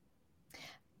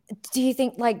 Do you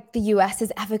think like the US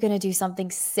is ever going to do something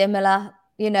similar?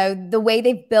 The way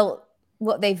they've built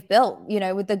what they've built,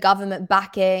 with the government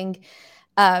backing,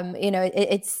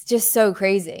 it's just so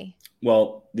crazy.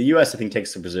 Well, the US, I think,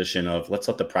 takes the position of let's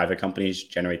let the private companies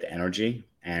generate the energy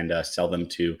and sell them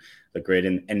to the grid.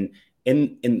 And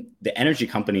in the energy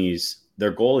companies,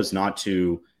 their goal is not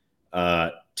to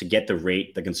get the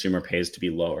rate the consumer pays to be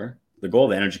lower. The goal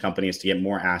of the energy company is to get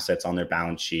more assets on their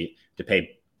balance sheet to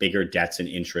pay bigger debts and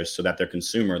interest so that their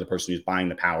consumer, the person who's buying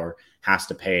the power, has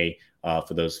to pay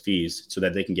for those fees so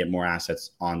that they can get more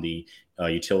assets on the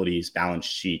utilities balance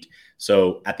sheet.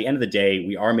 So at the end of the day,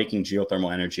 we are making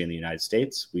geothermal energy in the United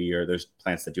States. There's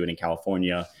plants that do it in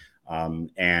California.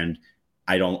 And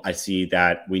I see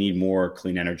that we need more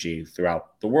clean energy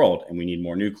throughout the world, and we need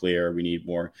more nuclear, we need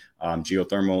more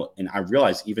geothermal. And I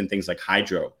realize even things like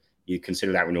hydro, you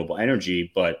consider that renewable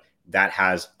energy, but that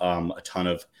has a ton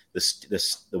of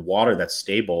the water that's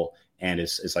stable and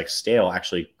is like stale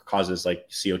actually causes like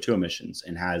CO2 emissions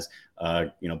and has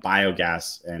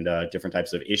biogas and different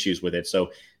types of issues with it.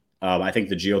 So I think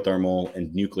the geothermal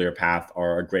and nuclear path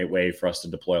are a great way for us to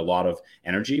deploy a lot of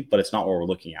energy, but it's not what we're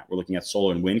looking at. We're looking at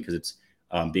solar and wind because it's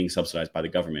being subsidized by the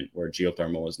government, where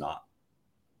geothermal is not.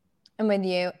 I'm with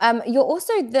you. You're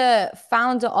also the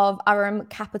founder of Arum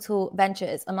Capital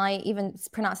Ventures. Am I even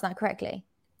pronouncing that correctly?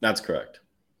 That's correct.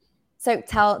 So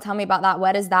tell me about that.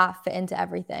 Where does that fit into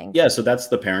everything? Yeah, so that's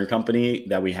the parent company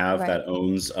that we have that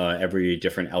owns every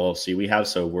different LLC we have.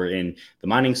 So we're in the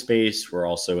mining space. We're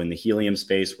also in the helium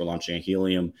space. We're launching a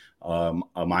helium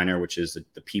a miner, which is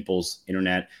the people's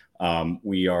internet.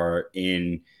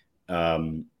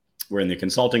 We're in the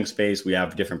consulting space. We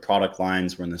have different product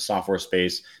lines. We're in the software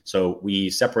space. So we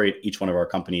separate each one of our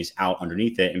companies out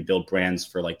underneath it and build brands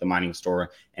for like the mining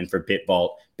store and for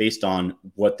BitVault based on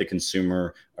what the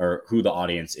consumer or who the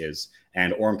audience is.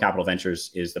 And Aurum Capital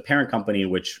Ventures is the parent company,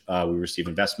 which we receive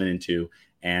investment into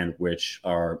and which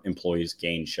our employees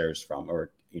gain shares from,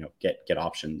 or get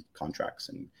option contracts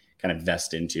and kind of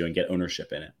vest into and get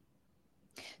ownership in it.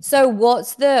 So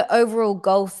what's the overall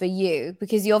goal for you?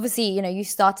 Because you obviously, you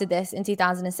started this in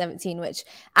 2017, which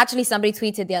actually somebody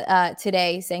tweeted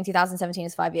today saying 2017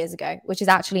 is 5 years ago, which is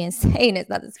actually insane.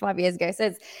 It's 5 years ago.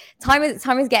 So time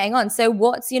is getting on. So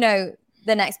what's, the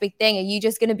next big thing? Are you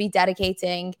just going to be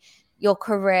dedicating your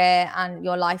career and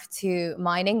your life to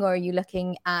mining, or are you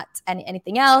looking at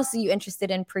anything else? Are you interested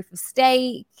in proof of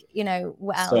stake?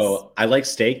 What else? So I like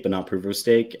stake, but not proof of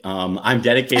stake. I'm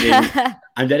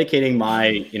dedicating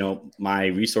my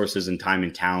resources and time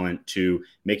and talent to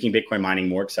making Bitcoin mining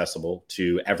more accessible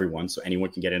to everyone, so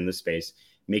anyone can get into the space.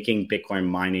 Making Bitcoin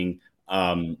mining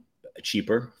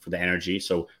cheaper for the energy.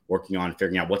 So working on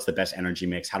figuring out what's the best energy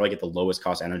mix, how do I get the lowest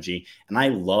cost energy? And I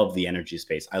love the energy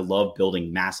space. I love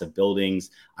building massive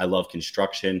buildings. I love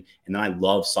construction. And then I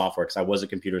love software because I was a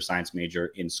computer science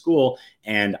major in school.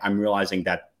 And I'm realizing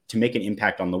that to make an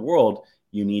impact on the world,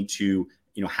 you need to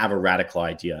have a radical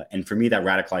idea. And for me, that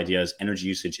radical idea is energy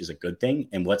usage is a good thing.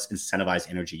 And let's incentivize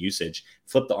energy usage,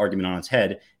 flip the argument on its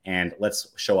head, and let's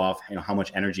show off, how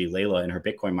much energy Layla and her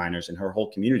Bitcoin miners and her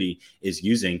whole community is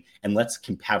using. And let's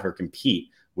have her compete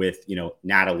with,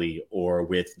 Natalie or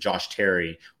with Josh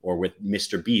Terry or with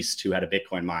Mr. Beast, who had a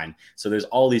Bitcoin mine. So there's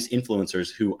all these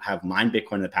influencers who have mined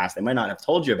Bitcoin in the past. They might not have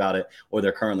told you about it, or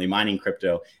they're currently mining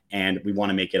crypto. And we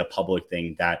want to make it a public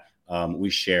thing that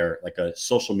we share, like a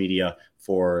social media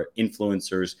for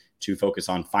influencers to focus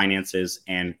on finances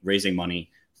and raising money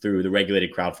through the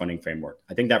regulated crowdfunding framework.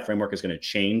 I think that framework is going to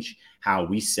change how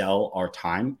we sell our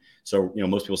time. So,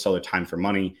 most people sell their time for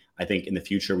money. I think in the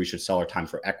future, we should sell our time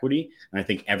for equity. And I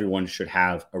think everyone should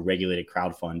have a regulated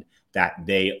crowd fund that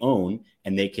they own,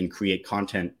 and they can create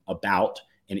content about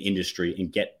an industry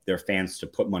and get their fans to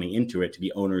put money into it, to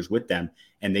be owners with them.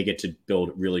 And they get to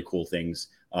build really cool things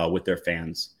with their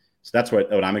fans. So that's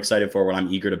what I'm excited for, what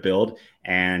I'm eager to build.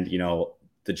 And,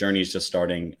 the journey is just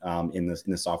starting in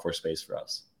the software space for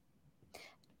us.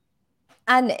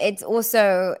 And it's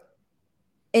also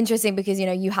interesting because,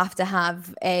 you have to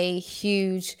have a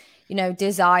huge,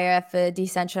 desire for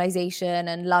decentralization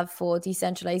and love for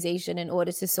decentralization in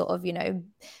order to sort of,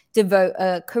 devote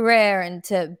a career and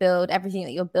to build everything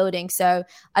that you're building. So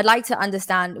I'd like to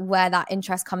understand where that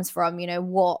interest comes from.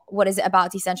 What is it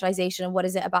about decentralization? What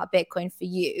is it about Bitcoin for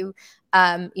you,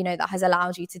 that has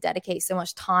allowed you to dedicate so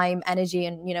much time, energy,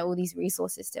 and, all these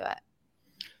resources to it?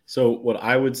 So what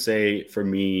I would say for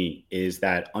me is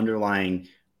that underlying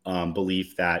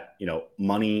belief that,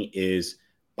 money is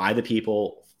by the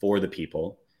people, for the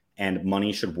people, and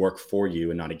money should work for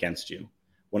you and not against you.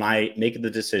 When I make the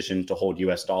decision to hold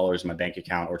US dollars in my bank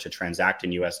account or to transact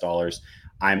in US dollars,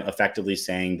 I'm effectively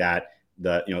saying that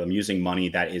I'm using money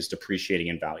that is depreciating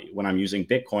in value. When I'm using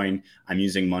Bitcoin, I'm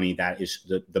using money that is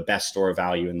the best store of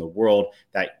value in the world,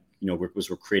 that was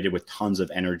created with tons of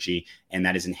energy and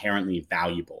that is inherently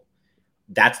valuable.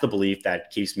 That's the belief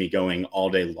that keeps me going all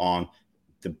day long.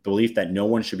 The belief that no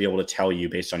one should be able to tell you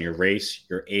based on your race,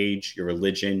 your age, your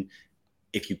religion,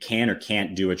 if you can or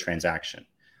can't do a transaction.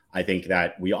 I think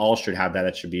that we all should have that.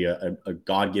 That should be a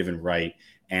God-given right.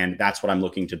 And that's what I'm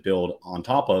looking to build on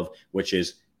top of, which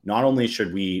is not only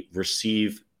should we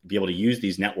be able to use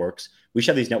these networks, we should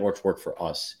have these networks work for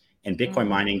us. And Bitcoin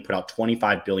mining put out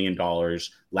 $25 billion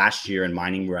last year in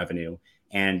mining revenue.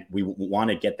 And we want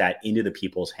to get that into the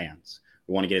people's hands.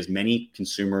 We want to get as many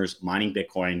consumers mining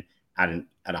Bitcoin at a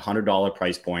 $100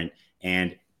 price point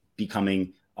and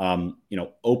becoming,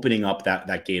 opening up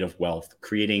that gate of wealth,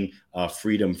 creating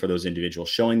freedom for those individuals,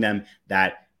 showing them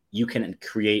that you can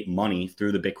create money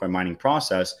through the Bitcoin mining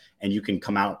process, and you can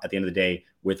come out at the end of the day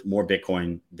with more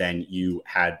Bitcoin than you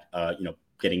had,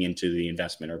 getting into the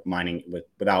investment or mining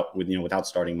without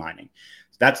starting mining.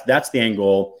 So that's the end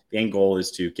goal. The end goal is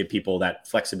to give people that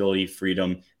flexibility,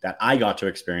 freedom that I got to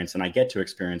experience and I get to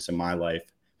experience in my life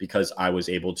because I was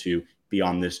able to be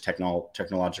on this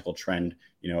technological trend,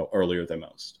 earlier than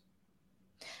most.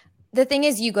 The thing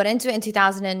is, you got into it in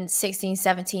 2016,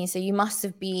 17. So you must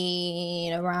have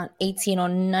been around 18 or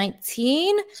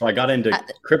 19. So I got into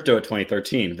crypto at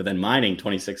 2013, but then mining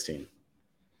 2016.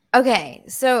 Okay.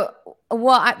 So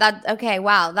okay.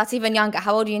 Wow. That's even younger.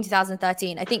 How old are you in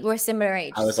 2013? I think we're a similar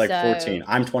age. I was like 14.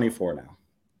 I'm 24 now.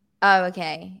 Oh,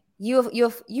 okay. You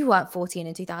weren't 14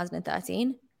 in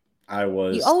 2013. I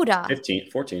was you older.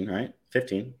 14, right?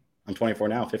 15. I'm 24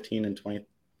 now, 15 and 20.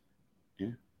 Yeah.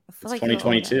 It's like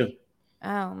 2022.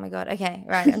 Oh my God. Okay.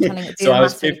 Right. I'm trying to So I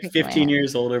was 15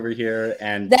 years old over here.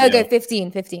 And there we go.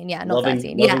 15. Yeah. Not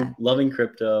 13. Loving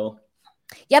crypto.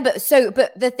 Yeah. But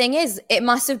the thing is, it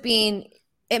must have been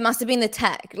the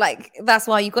tech. Like, that's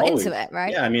why you got into it,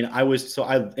 right? Yeah. I mean,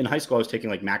 in high school, I was taking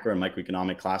like macro and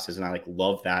microeconomic classes, and I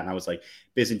loved that. And I was like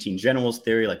Byzantine generals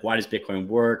theory, like why does Bitcoin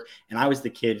work? And I was the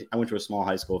kid, I went to a small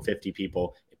high school, 50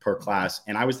 people per class.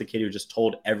 And I was the kid who just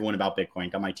told everyone about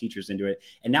Bitcoin, got my teachers into it.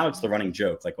 And now it's the running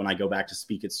joke. Like when I go back to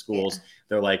speak at schools,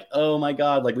 they're like, oh my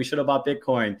God, like we should have bought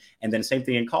Bitcoin. And then same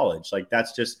thing in college. Like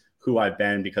that's just who I've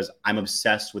been because I'm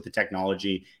obsessed with the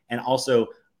technology. And also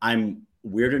I'm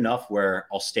weird enough where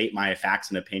I'll state my facts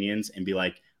and opinions and be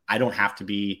like, I don't have to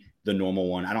be the normal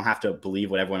one. I don't have to believe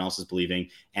what everyone else is believing.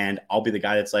 And I'll be the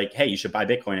guy that's like, hey, you should buy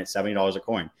Bitcoin at $70 a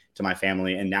coin to my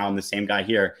family. And now I'm the same guy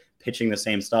here pitching the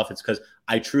same stuff. It's because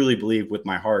I truly believe with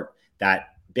my heart that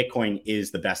Bitcoin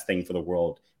is the best thing for the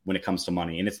world when it comes to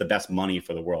money, and it's the best money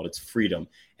for the world. It's freedom.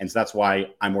 And so that's why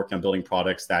I'm working on building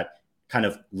products that kind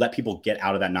of let people get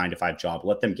out of that 9-to-5 job,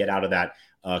 let them get out of that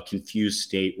confused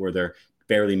state where they're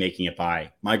barely making it by.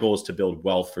 My goal is to build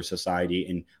wealth for society,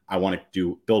 and I want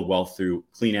to build wealth through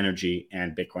clean energy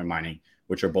and Bitcoin mining,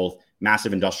 which are both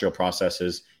massive industrial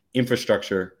processes.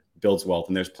 Infrastructure builds wealth,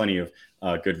 and there's plenty of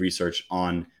good research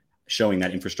on showing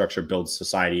that infrastructure builds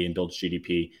society and builds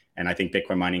GDP. And I think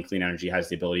Bitcoin mining, clean energy has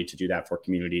the ability to do that for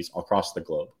communities across the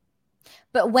globe.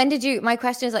 But my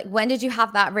question is like, when did you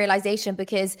have that realization?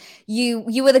 Because you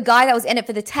were the guy that was in it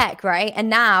for the tech, right? And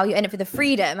now you're in it for the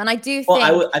freedom. And I do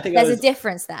think there's a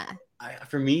difference there.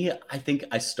 For me, I think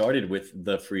I started with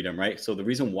the freedom, right? So the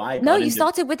reason why you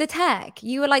started with the tech.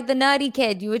 You were like the nerdy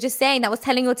kid. You were just saying that was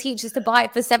telling your teachers to buy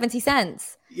it for 70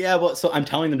 cents. Yeah, well, so I'm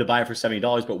telling them to buy it for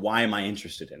 $70, but why am I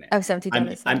interested in it? Oh,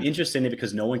 $70. I'm interested in it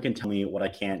because no one can tell me what I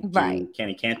can't do, can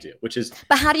and can't do, which is...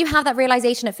 But how do you have that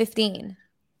realization at 15?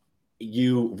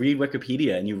 You read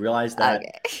Wikipedia and you realize that,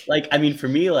 like, I mean, for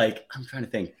me, like, I'm trying to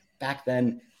think. Back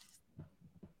then,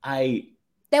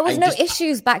 there was no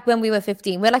issues back when we were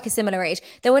 15. We're like a similar age.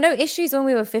 There were no issues when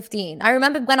we were 15. I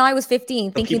remember when I was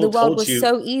 15 thinking the world was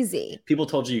so easy. People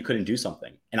told you couldn't do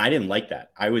something. And I didn't like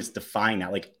that. I was defying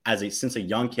that. Like since a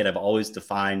young kid, I've always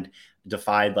defied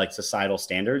like societal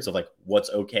standards of like what's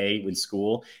okay in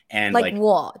school. And like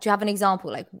what? Do you have an example?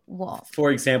 Like what?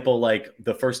 For example, like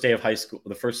the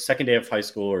second day of high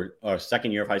school or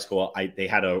second year of high school, they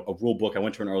had a rule book. I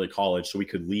went to an early college so we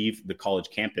could leave the college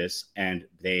campus and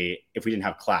if we didn't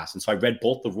have class. And so I read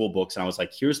both the rule books and I was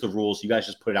like, here's the rules. You guys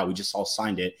just put it out. We just all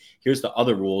signed it. Here's the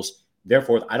other rules.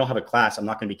 Therefore, I don't have a class. I'm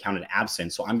not going to be counted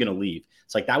absent. So I'm going to leave.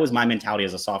 It's like, that was my mentality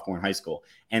as a sophomore in high school.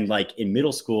 And like in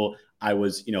middle school, I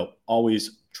was,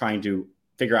 always trying to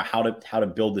figure out how to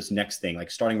build this next thing, like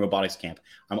starting robotics camp.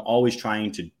 I'm always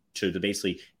trying to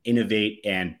basically innovate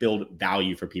and build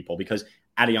value for people, because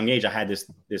at a young age, I had this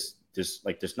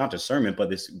not discernment,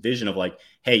 but this vision of like,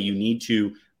 hey, you need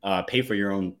to pay for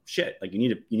your own shit. Like you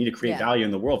need to create value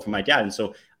in the world for my dad. And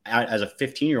so as a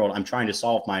 15-year-old, I'm trying to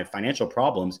solve my financial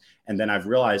problems. And then I've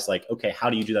realized like, okay, how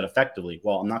do you do that effectively?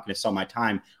 Well, I'm not going to sell my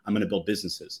time. I'm going to build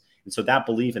businesses. And so that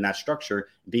belief in that structure,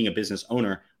 being a business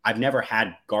owner, I've never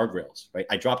had guardrails, right?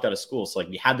 I dropped out of school. So like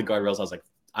we had the guardrails. I was like,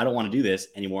 I don't want to do this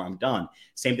anymore. I'm done.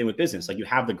 Same thing with business. Like you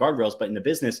have the guardrails, but in the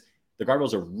business, the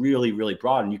guardrails are really, really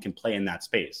broad and you can play in that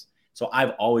space. So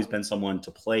I've always been someone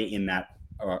to play in that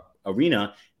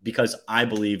arena, because I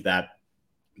believe that,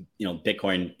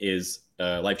 Bitcoin is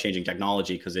life-changing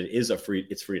technology, because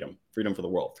it's freedom for the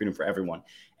world, freedom for everyone.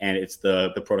 And it's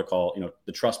the protocol,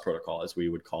 the trust protocol, as we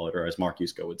would call it, or as Mark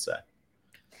Yusko would say.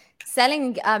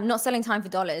 Not selling time for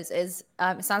dollars is,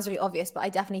 it sounds really obvious, but I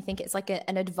definitely think it's like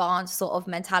an advanced sort of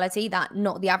mentality that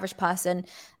not the average person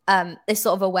is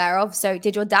sort of aware of. So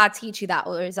did your dad teach you that,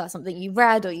 or is that something you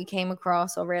read or you came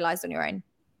across or realized on your own?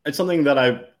 It's something that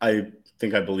I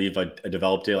believe I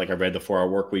developed it. Like I read the 4-Hour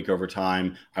Work Week over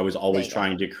time. I was always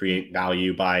trying to create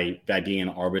value by being in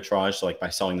arbitrage. So like by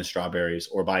selling the strawberries,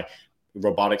 or by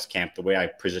robotics camp, the way I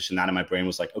positioned that in my brain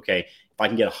was like, okay, if I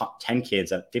can get 10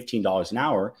 kids at $15 an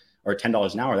hour or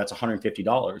 $10 an hour, that's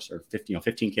 $150, or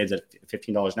 15 kids at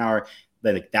 $15 an hour.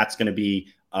 Then that's going to be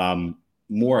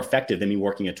more effective than me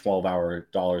working at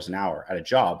 $12 an hour at a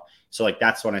job. So like,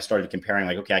 that's when I started comparing,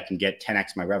 like, okay, I can get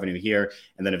 10x my revenue here.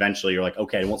 And then eventually you're like,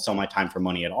 okay, I won't sell my time for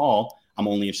money at all. I'm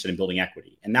only interested in building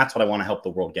equity. And that's what I want to help the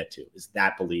world get to, is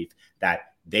that belief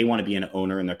that they want to be an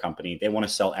owner in their company. They want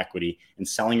to sell equity, and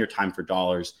selling your time for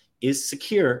dollars is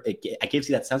secure. It gives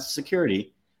you that sense of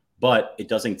security, but it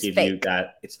doesn't give you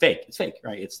that. It's fake. It's fake,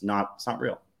 right? It's not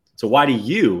real. So why do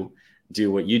you do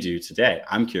what you do today?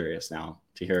 I'm curious now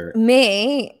to hear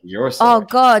your story. Oh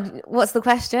God, what's the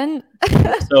question?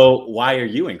 So why are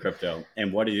you in crypto,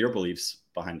 and what are your beliefs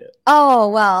behind it? Oh,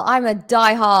 well, I'm a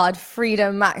diehard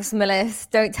freedom maximalist.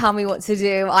 Don't tell me what to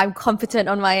do. I'm competent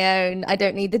on my own. I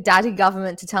don't need the daddy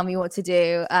government to tell me what to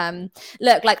do.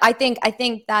 Look, like I think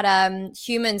that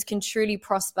humans can truly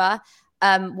prosper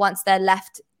once they're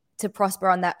left to prosper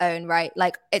on their own, right?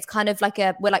 Like it's kind of like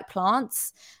we're like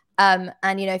plants. And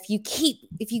if you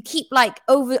keep like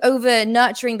over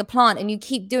nurturing the plant and you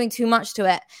keep doing too much to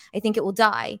it, I think it will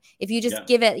die. If you just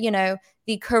give it,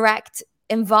 the correct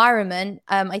environment,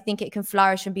 I think it can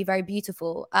flourish and be very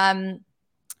beautiful. And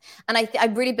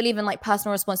I really believe in like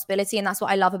personal responsibility, and that's what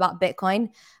I love about Bitcoin.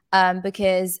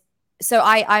 Because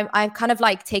I've kind of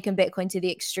like taken Bitcoin to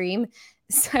the extreme.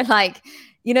 So like,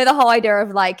 the whole idea of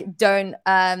like don't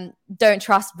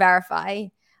trust, verify.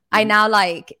 I now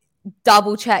like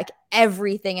double check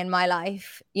everything in my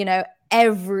life,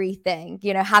 everything,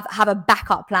 have a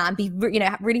backup plan, be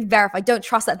really verified, don't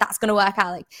trust that that's going to work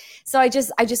out. Like, so I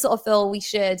just sort of feel we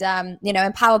should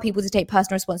empower people to take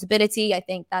personal responsibility. I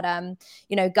think that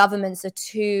governments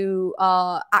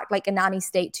act like a nanny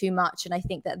state too much, and I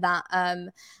think that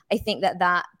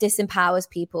disempowers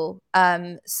people.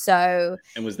 So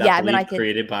and was that belief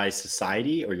created by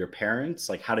society or your parents?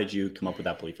 Like, how did you come up with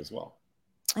that belief as well?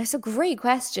 That's a great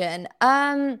question.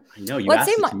 I know you asked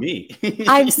it to me.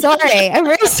 I'm sorry. I'm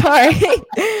really sorry.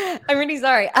 I'm really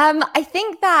sorry. I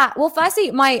think that, well,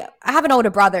 firstly, I have an older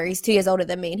brother. He's 2 years older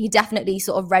than me, and he definitely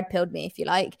sort of red pilled me, if you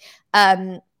like.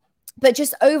 But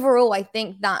just overall, I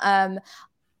think that,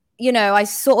 I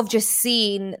sort of just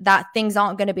seen that things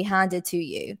aren't going to be handed to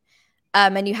you.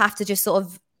 And you have to just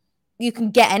you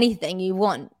can get anything you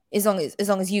want as long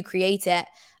as you create it.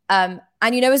 And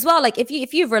as well, like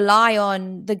if you rely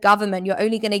on the government, you're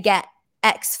only going to get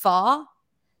X far.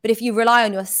 But if you rely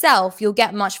on yourself, you'll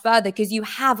get much further because you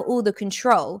have all the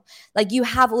control. Like you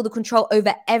have all the control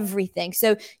over everything.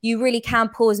 So you really can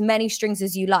pull as many strings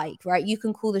as you like, right? You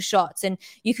can call the shots and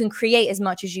you can create as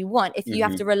much as you want. If you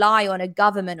have to rely on a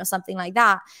government or something like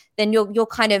that, then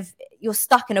you're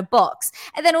stuck in a box.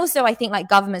 And then also I think like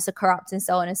governments are corrupt and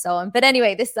so on and so on. But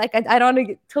anyway, this I don't want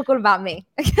to talk all about me.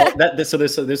 Well, there's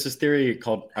this theory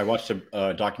I watched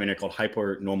a documentary called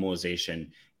Hypernormalization.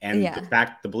 And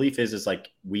the belief is like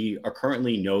we are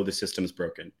currently know the system's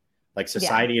broken. Like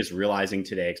society is realizing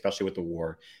today, especially with the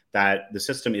war, that the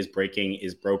system is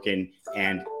broken,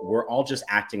 and we're all just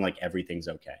acting like everything's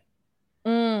okay.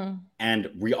 And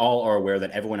we all are aware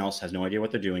that everyone else has no idea what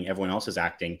they're doing. Everyone else is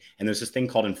acting. And there's this thing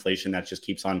called inflation that just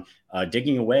keeps on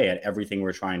digging away at everything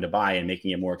we're trying to buy and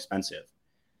making it more expensive.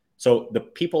 So the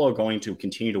people are going to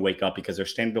continue to wake up because their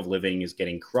standard of living is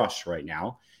getting crushed right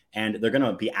now. And they're going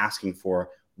to be asking for,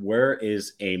 where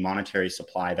is a monetary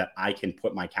supply that I can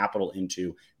put my capital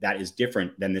into that is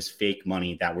different than this fake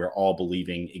money that we're all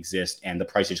believing exists, and the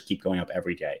prices keep going up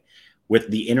every day? With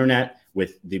the internet,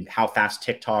 with how fast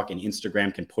TikTok and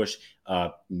Instagram can push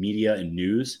media and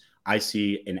news, I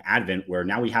see an advent where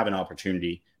now we have an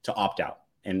opportunity to opt out,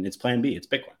 and it's plan B, it's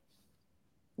Bitcoin.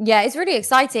 Yeah, it's really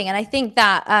exciting. And I think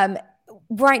that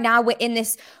right now we're in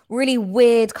this really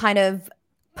weird kind of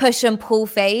push and pull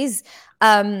phase.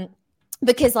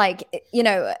 Because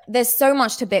there's so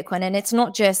much to Bitcoin, and it's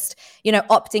not just,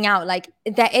 opting out. Like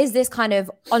there is this kind of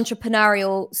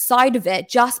entrepreneurial side of it,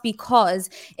 just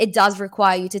because it does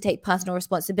require you to take personal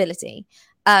responsibility,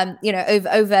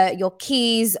 over your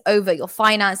keys, over your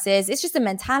finances. It's just a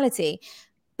mentality.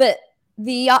 But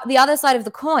the other side of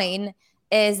the coin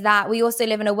is that we also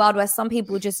live in a world where some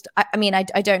people just, I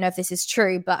don't know if this is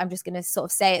true, but I'm just going to sort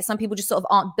of say it. Some people just sort of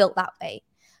aren't built that way.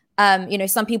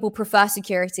 Some people prefer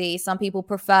security. Some people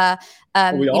prefer.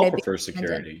 We all prefer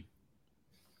security.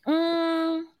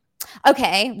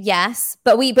 Okay, yes,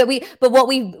 but what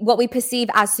we perceive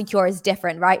as secure is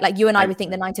different, right? Like you and I would think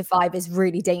the 9 to 5 is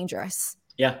really dangerous.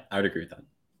 Yeah, I would agree with that.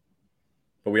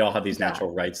 But we all have these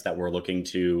natural rights that we're looking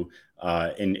to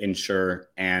ensure,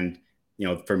 and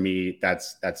for me,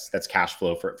 that's cash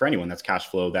flow for anyone. That's cash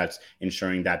flow. That's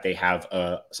ensuring that they have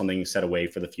something set away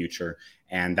for the future,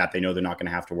 and that they know they're not going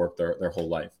to have to work their whole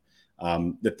life.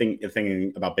 The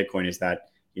thing about Bitcoin is that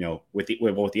with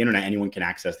the internet, anyone can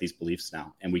access these beliefs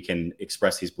now, and we can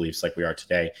express these beliefs like we are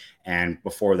today. And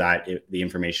before that, the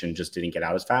information just didn't get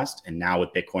out as fast. And now with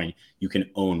Bitcoin, you can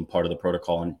own part of the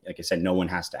protocol, and like I said, no one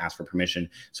has to ask for permission,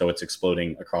 so it's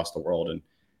exploding across the world. And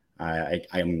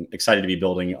I'm excited to be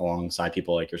building alongside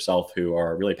people like yourself who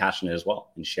are really passionate as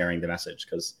well and sharing the message,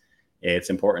 because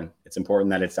it's important. It's important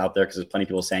that it's out there, because there's plenty of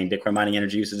people saying Bitcoin mining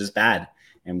energy usage is bad,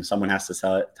 and someone has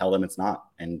to tell them it's not,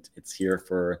 and it's here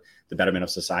for the betterment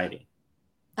of society.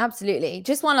 Absolutely.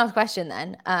 Just one last question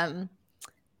then.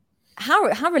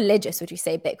 How religious would you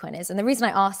say Bitcoin is? And the reason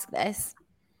I ask this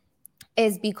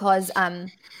is because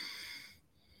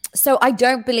so I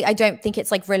don't think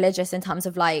it's like religious in terms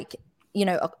of like,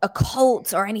 a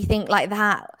cult or anything like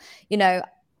that,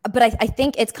 but I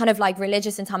think it's kind of like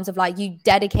religious in terms of like you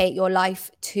dedicate your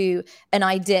life to an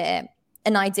idea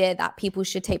that people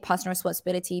should take personal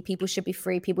responsibility, people should be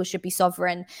free, people should be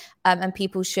sovereign, and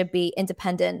people should be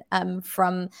independent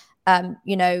from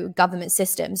government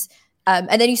systems.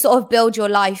 And then you sort of build your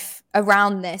life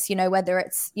around this, whether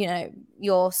it's,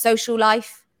 your social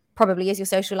life, probably is your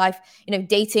social life,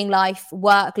 dating life,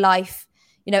 work life,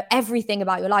 everything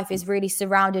about your life is really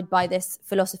surrounded by this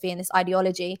philosophy and this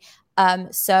ideology.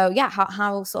 So yeah,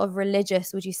 how sort of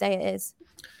religious would you say it is?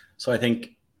 So I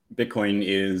think Bitcoin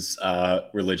is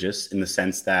religious in the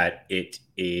sense that it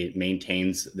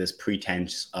maintains this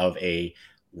pretense of a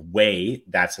way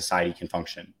that society can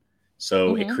function.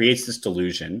 So it creates this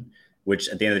delusion, which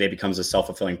at the end of the day becomes a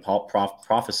self-fulfilling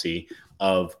prophecy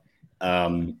of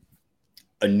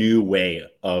a new way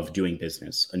of doing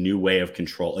business, a new way of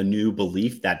control, a new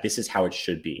belief that this is how it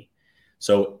should be.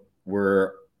 So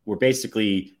we're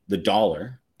basically the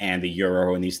dollar and the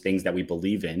euro and these things that we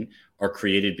believe in are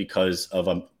created because of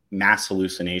a mass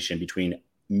hallucination between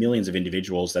millions of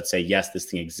individuals that say, yes, this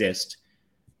thing exists,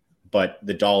 but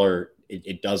the dollar,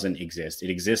 it doesn't exist. It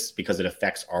exists because it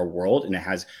affects our world and it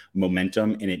has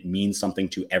momentum and it means something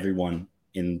to everyone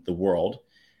in the world.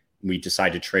 We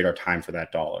decide to trade our time for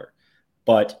that dollar.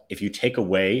 But if you take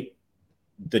away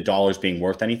the dollars being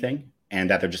worth anything and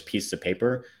that they're just pieces of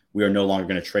paper, we are no longer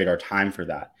going to trade our time for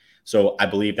that. So I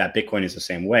believe that Bitcoin is the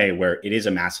same way, where it is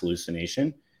a mass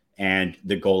hallucination. And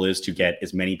the goal is to get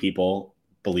as many people,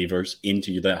 believers,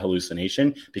 into that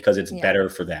hallucination because it's better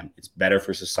for them. It's better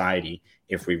for society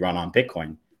if we run on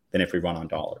Bitcoin than if we run on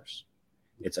dollars.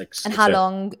 And how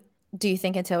long do you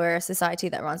think until we're a society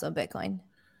that runs on Bitcoin?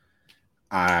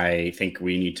 I think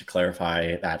we need to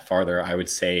clarify that farther. I would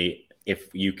say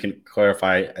if you can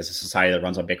clarify as a society that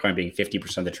runs on Bitcoin being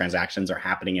 50% of the transactions are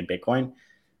happening in Bitcoin,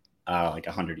 like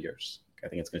 100 years. I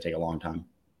think it's going to take a long time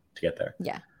to get there.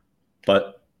 Yeah.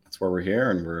 But that's where we're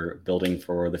here, and we're building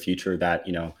for the future that,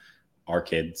 our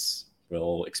kids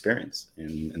will experience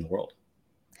in the world.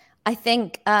 I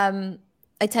think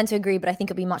I tend to agree, but I think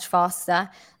it'll be much faster.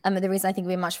 The reason I think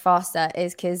it'll be much faster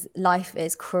is because life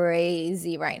is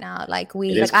crazy right now. I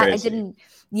did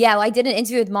an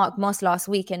interview with Mark Moss last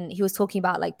week, and he was talking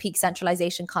about like peak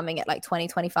centralization coming at like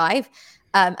 2025.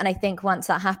 And I think once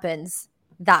that happens,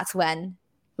 that's when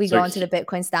we go onto the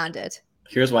Bitcoin standard.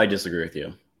 Here's why I disagree with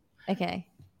you. Okay.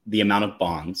 The amount of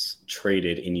bonds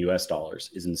traded in US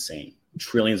dollars is insane.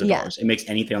 Trillions of dollars. It makes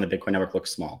anything on the Bitcoin network look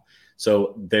small.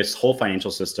 So this whole financial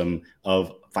system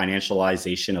of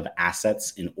financialization of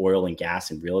assets in oil and gas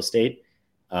and real estate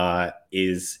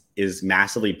is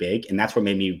massively big. And that's what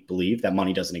made me believe that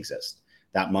money doesn't exist.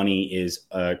 That money is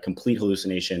a complete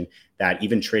hallucination, that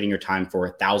even trading your time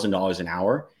for $1,000 an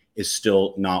hour is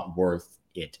still not worth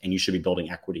it. And you should be building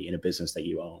equity in a business that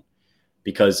you own,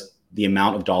 because the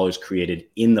amount of dollars created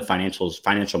in the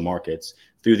financial markets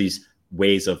through these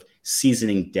ways of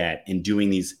seasoning debt and doing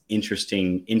these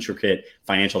interesting, intricate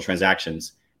financial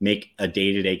transactions make a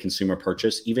day-to-day consumer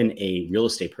purchase, even a real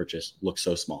estate purchase, look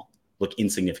so small, look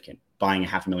insignificant, buying a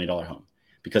 $500,000 home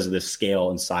because of the scale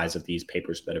and size of these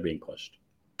papers that are being pushed.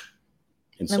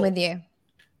 I'm with you.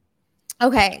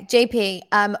 Okay,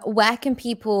 JP, where can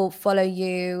people follow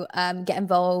you, get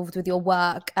involved with your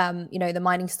work? The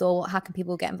mining store, how can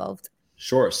people get involved?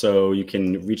 Sure. So you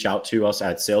can reach out to us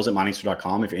at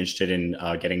sales@miningstore.com if you're interested in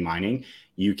getting mining.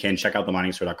 You can check out the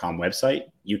miningstore.com website.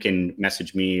 You can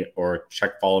message me or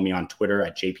follow me on Twitter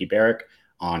at JP Baric,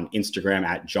 on Instagram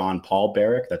at John Paul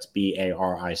Baric, that's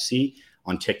Baric,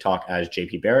 on TikTok as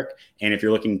JP Baric. And if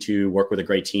you're looking to work with a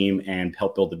great team and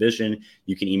help build the vision,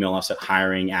 you can email us at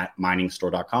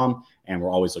hiring@miningstore.com. And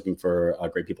we're always looking for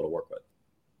great people to work with.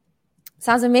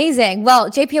 Sounds amazing. Well,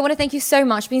 JP, I want to thank you so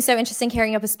much. It's been so interesting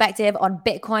hearing your perspective on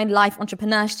Bitcoin, life,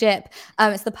 entrepreneurship.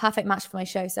 It's the perfect match for my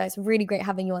show. So it's really great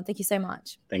having you on. Thank you so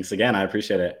much. Thanks again. I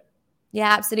appreciate it.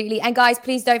 Yeah, absolutely. And guys,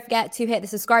 please don't forget to hit the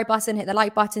subscribe button, hit the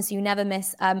like button so you never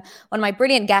miss one of my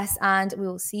brilliant guests. And we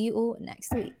will see you all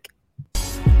next week.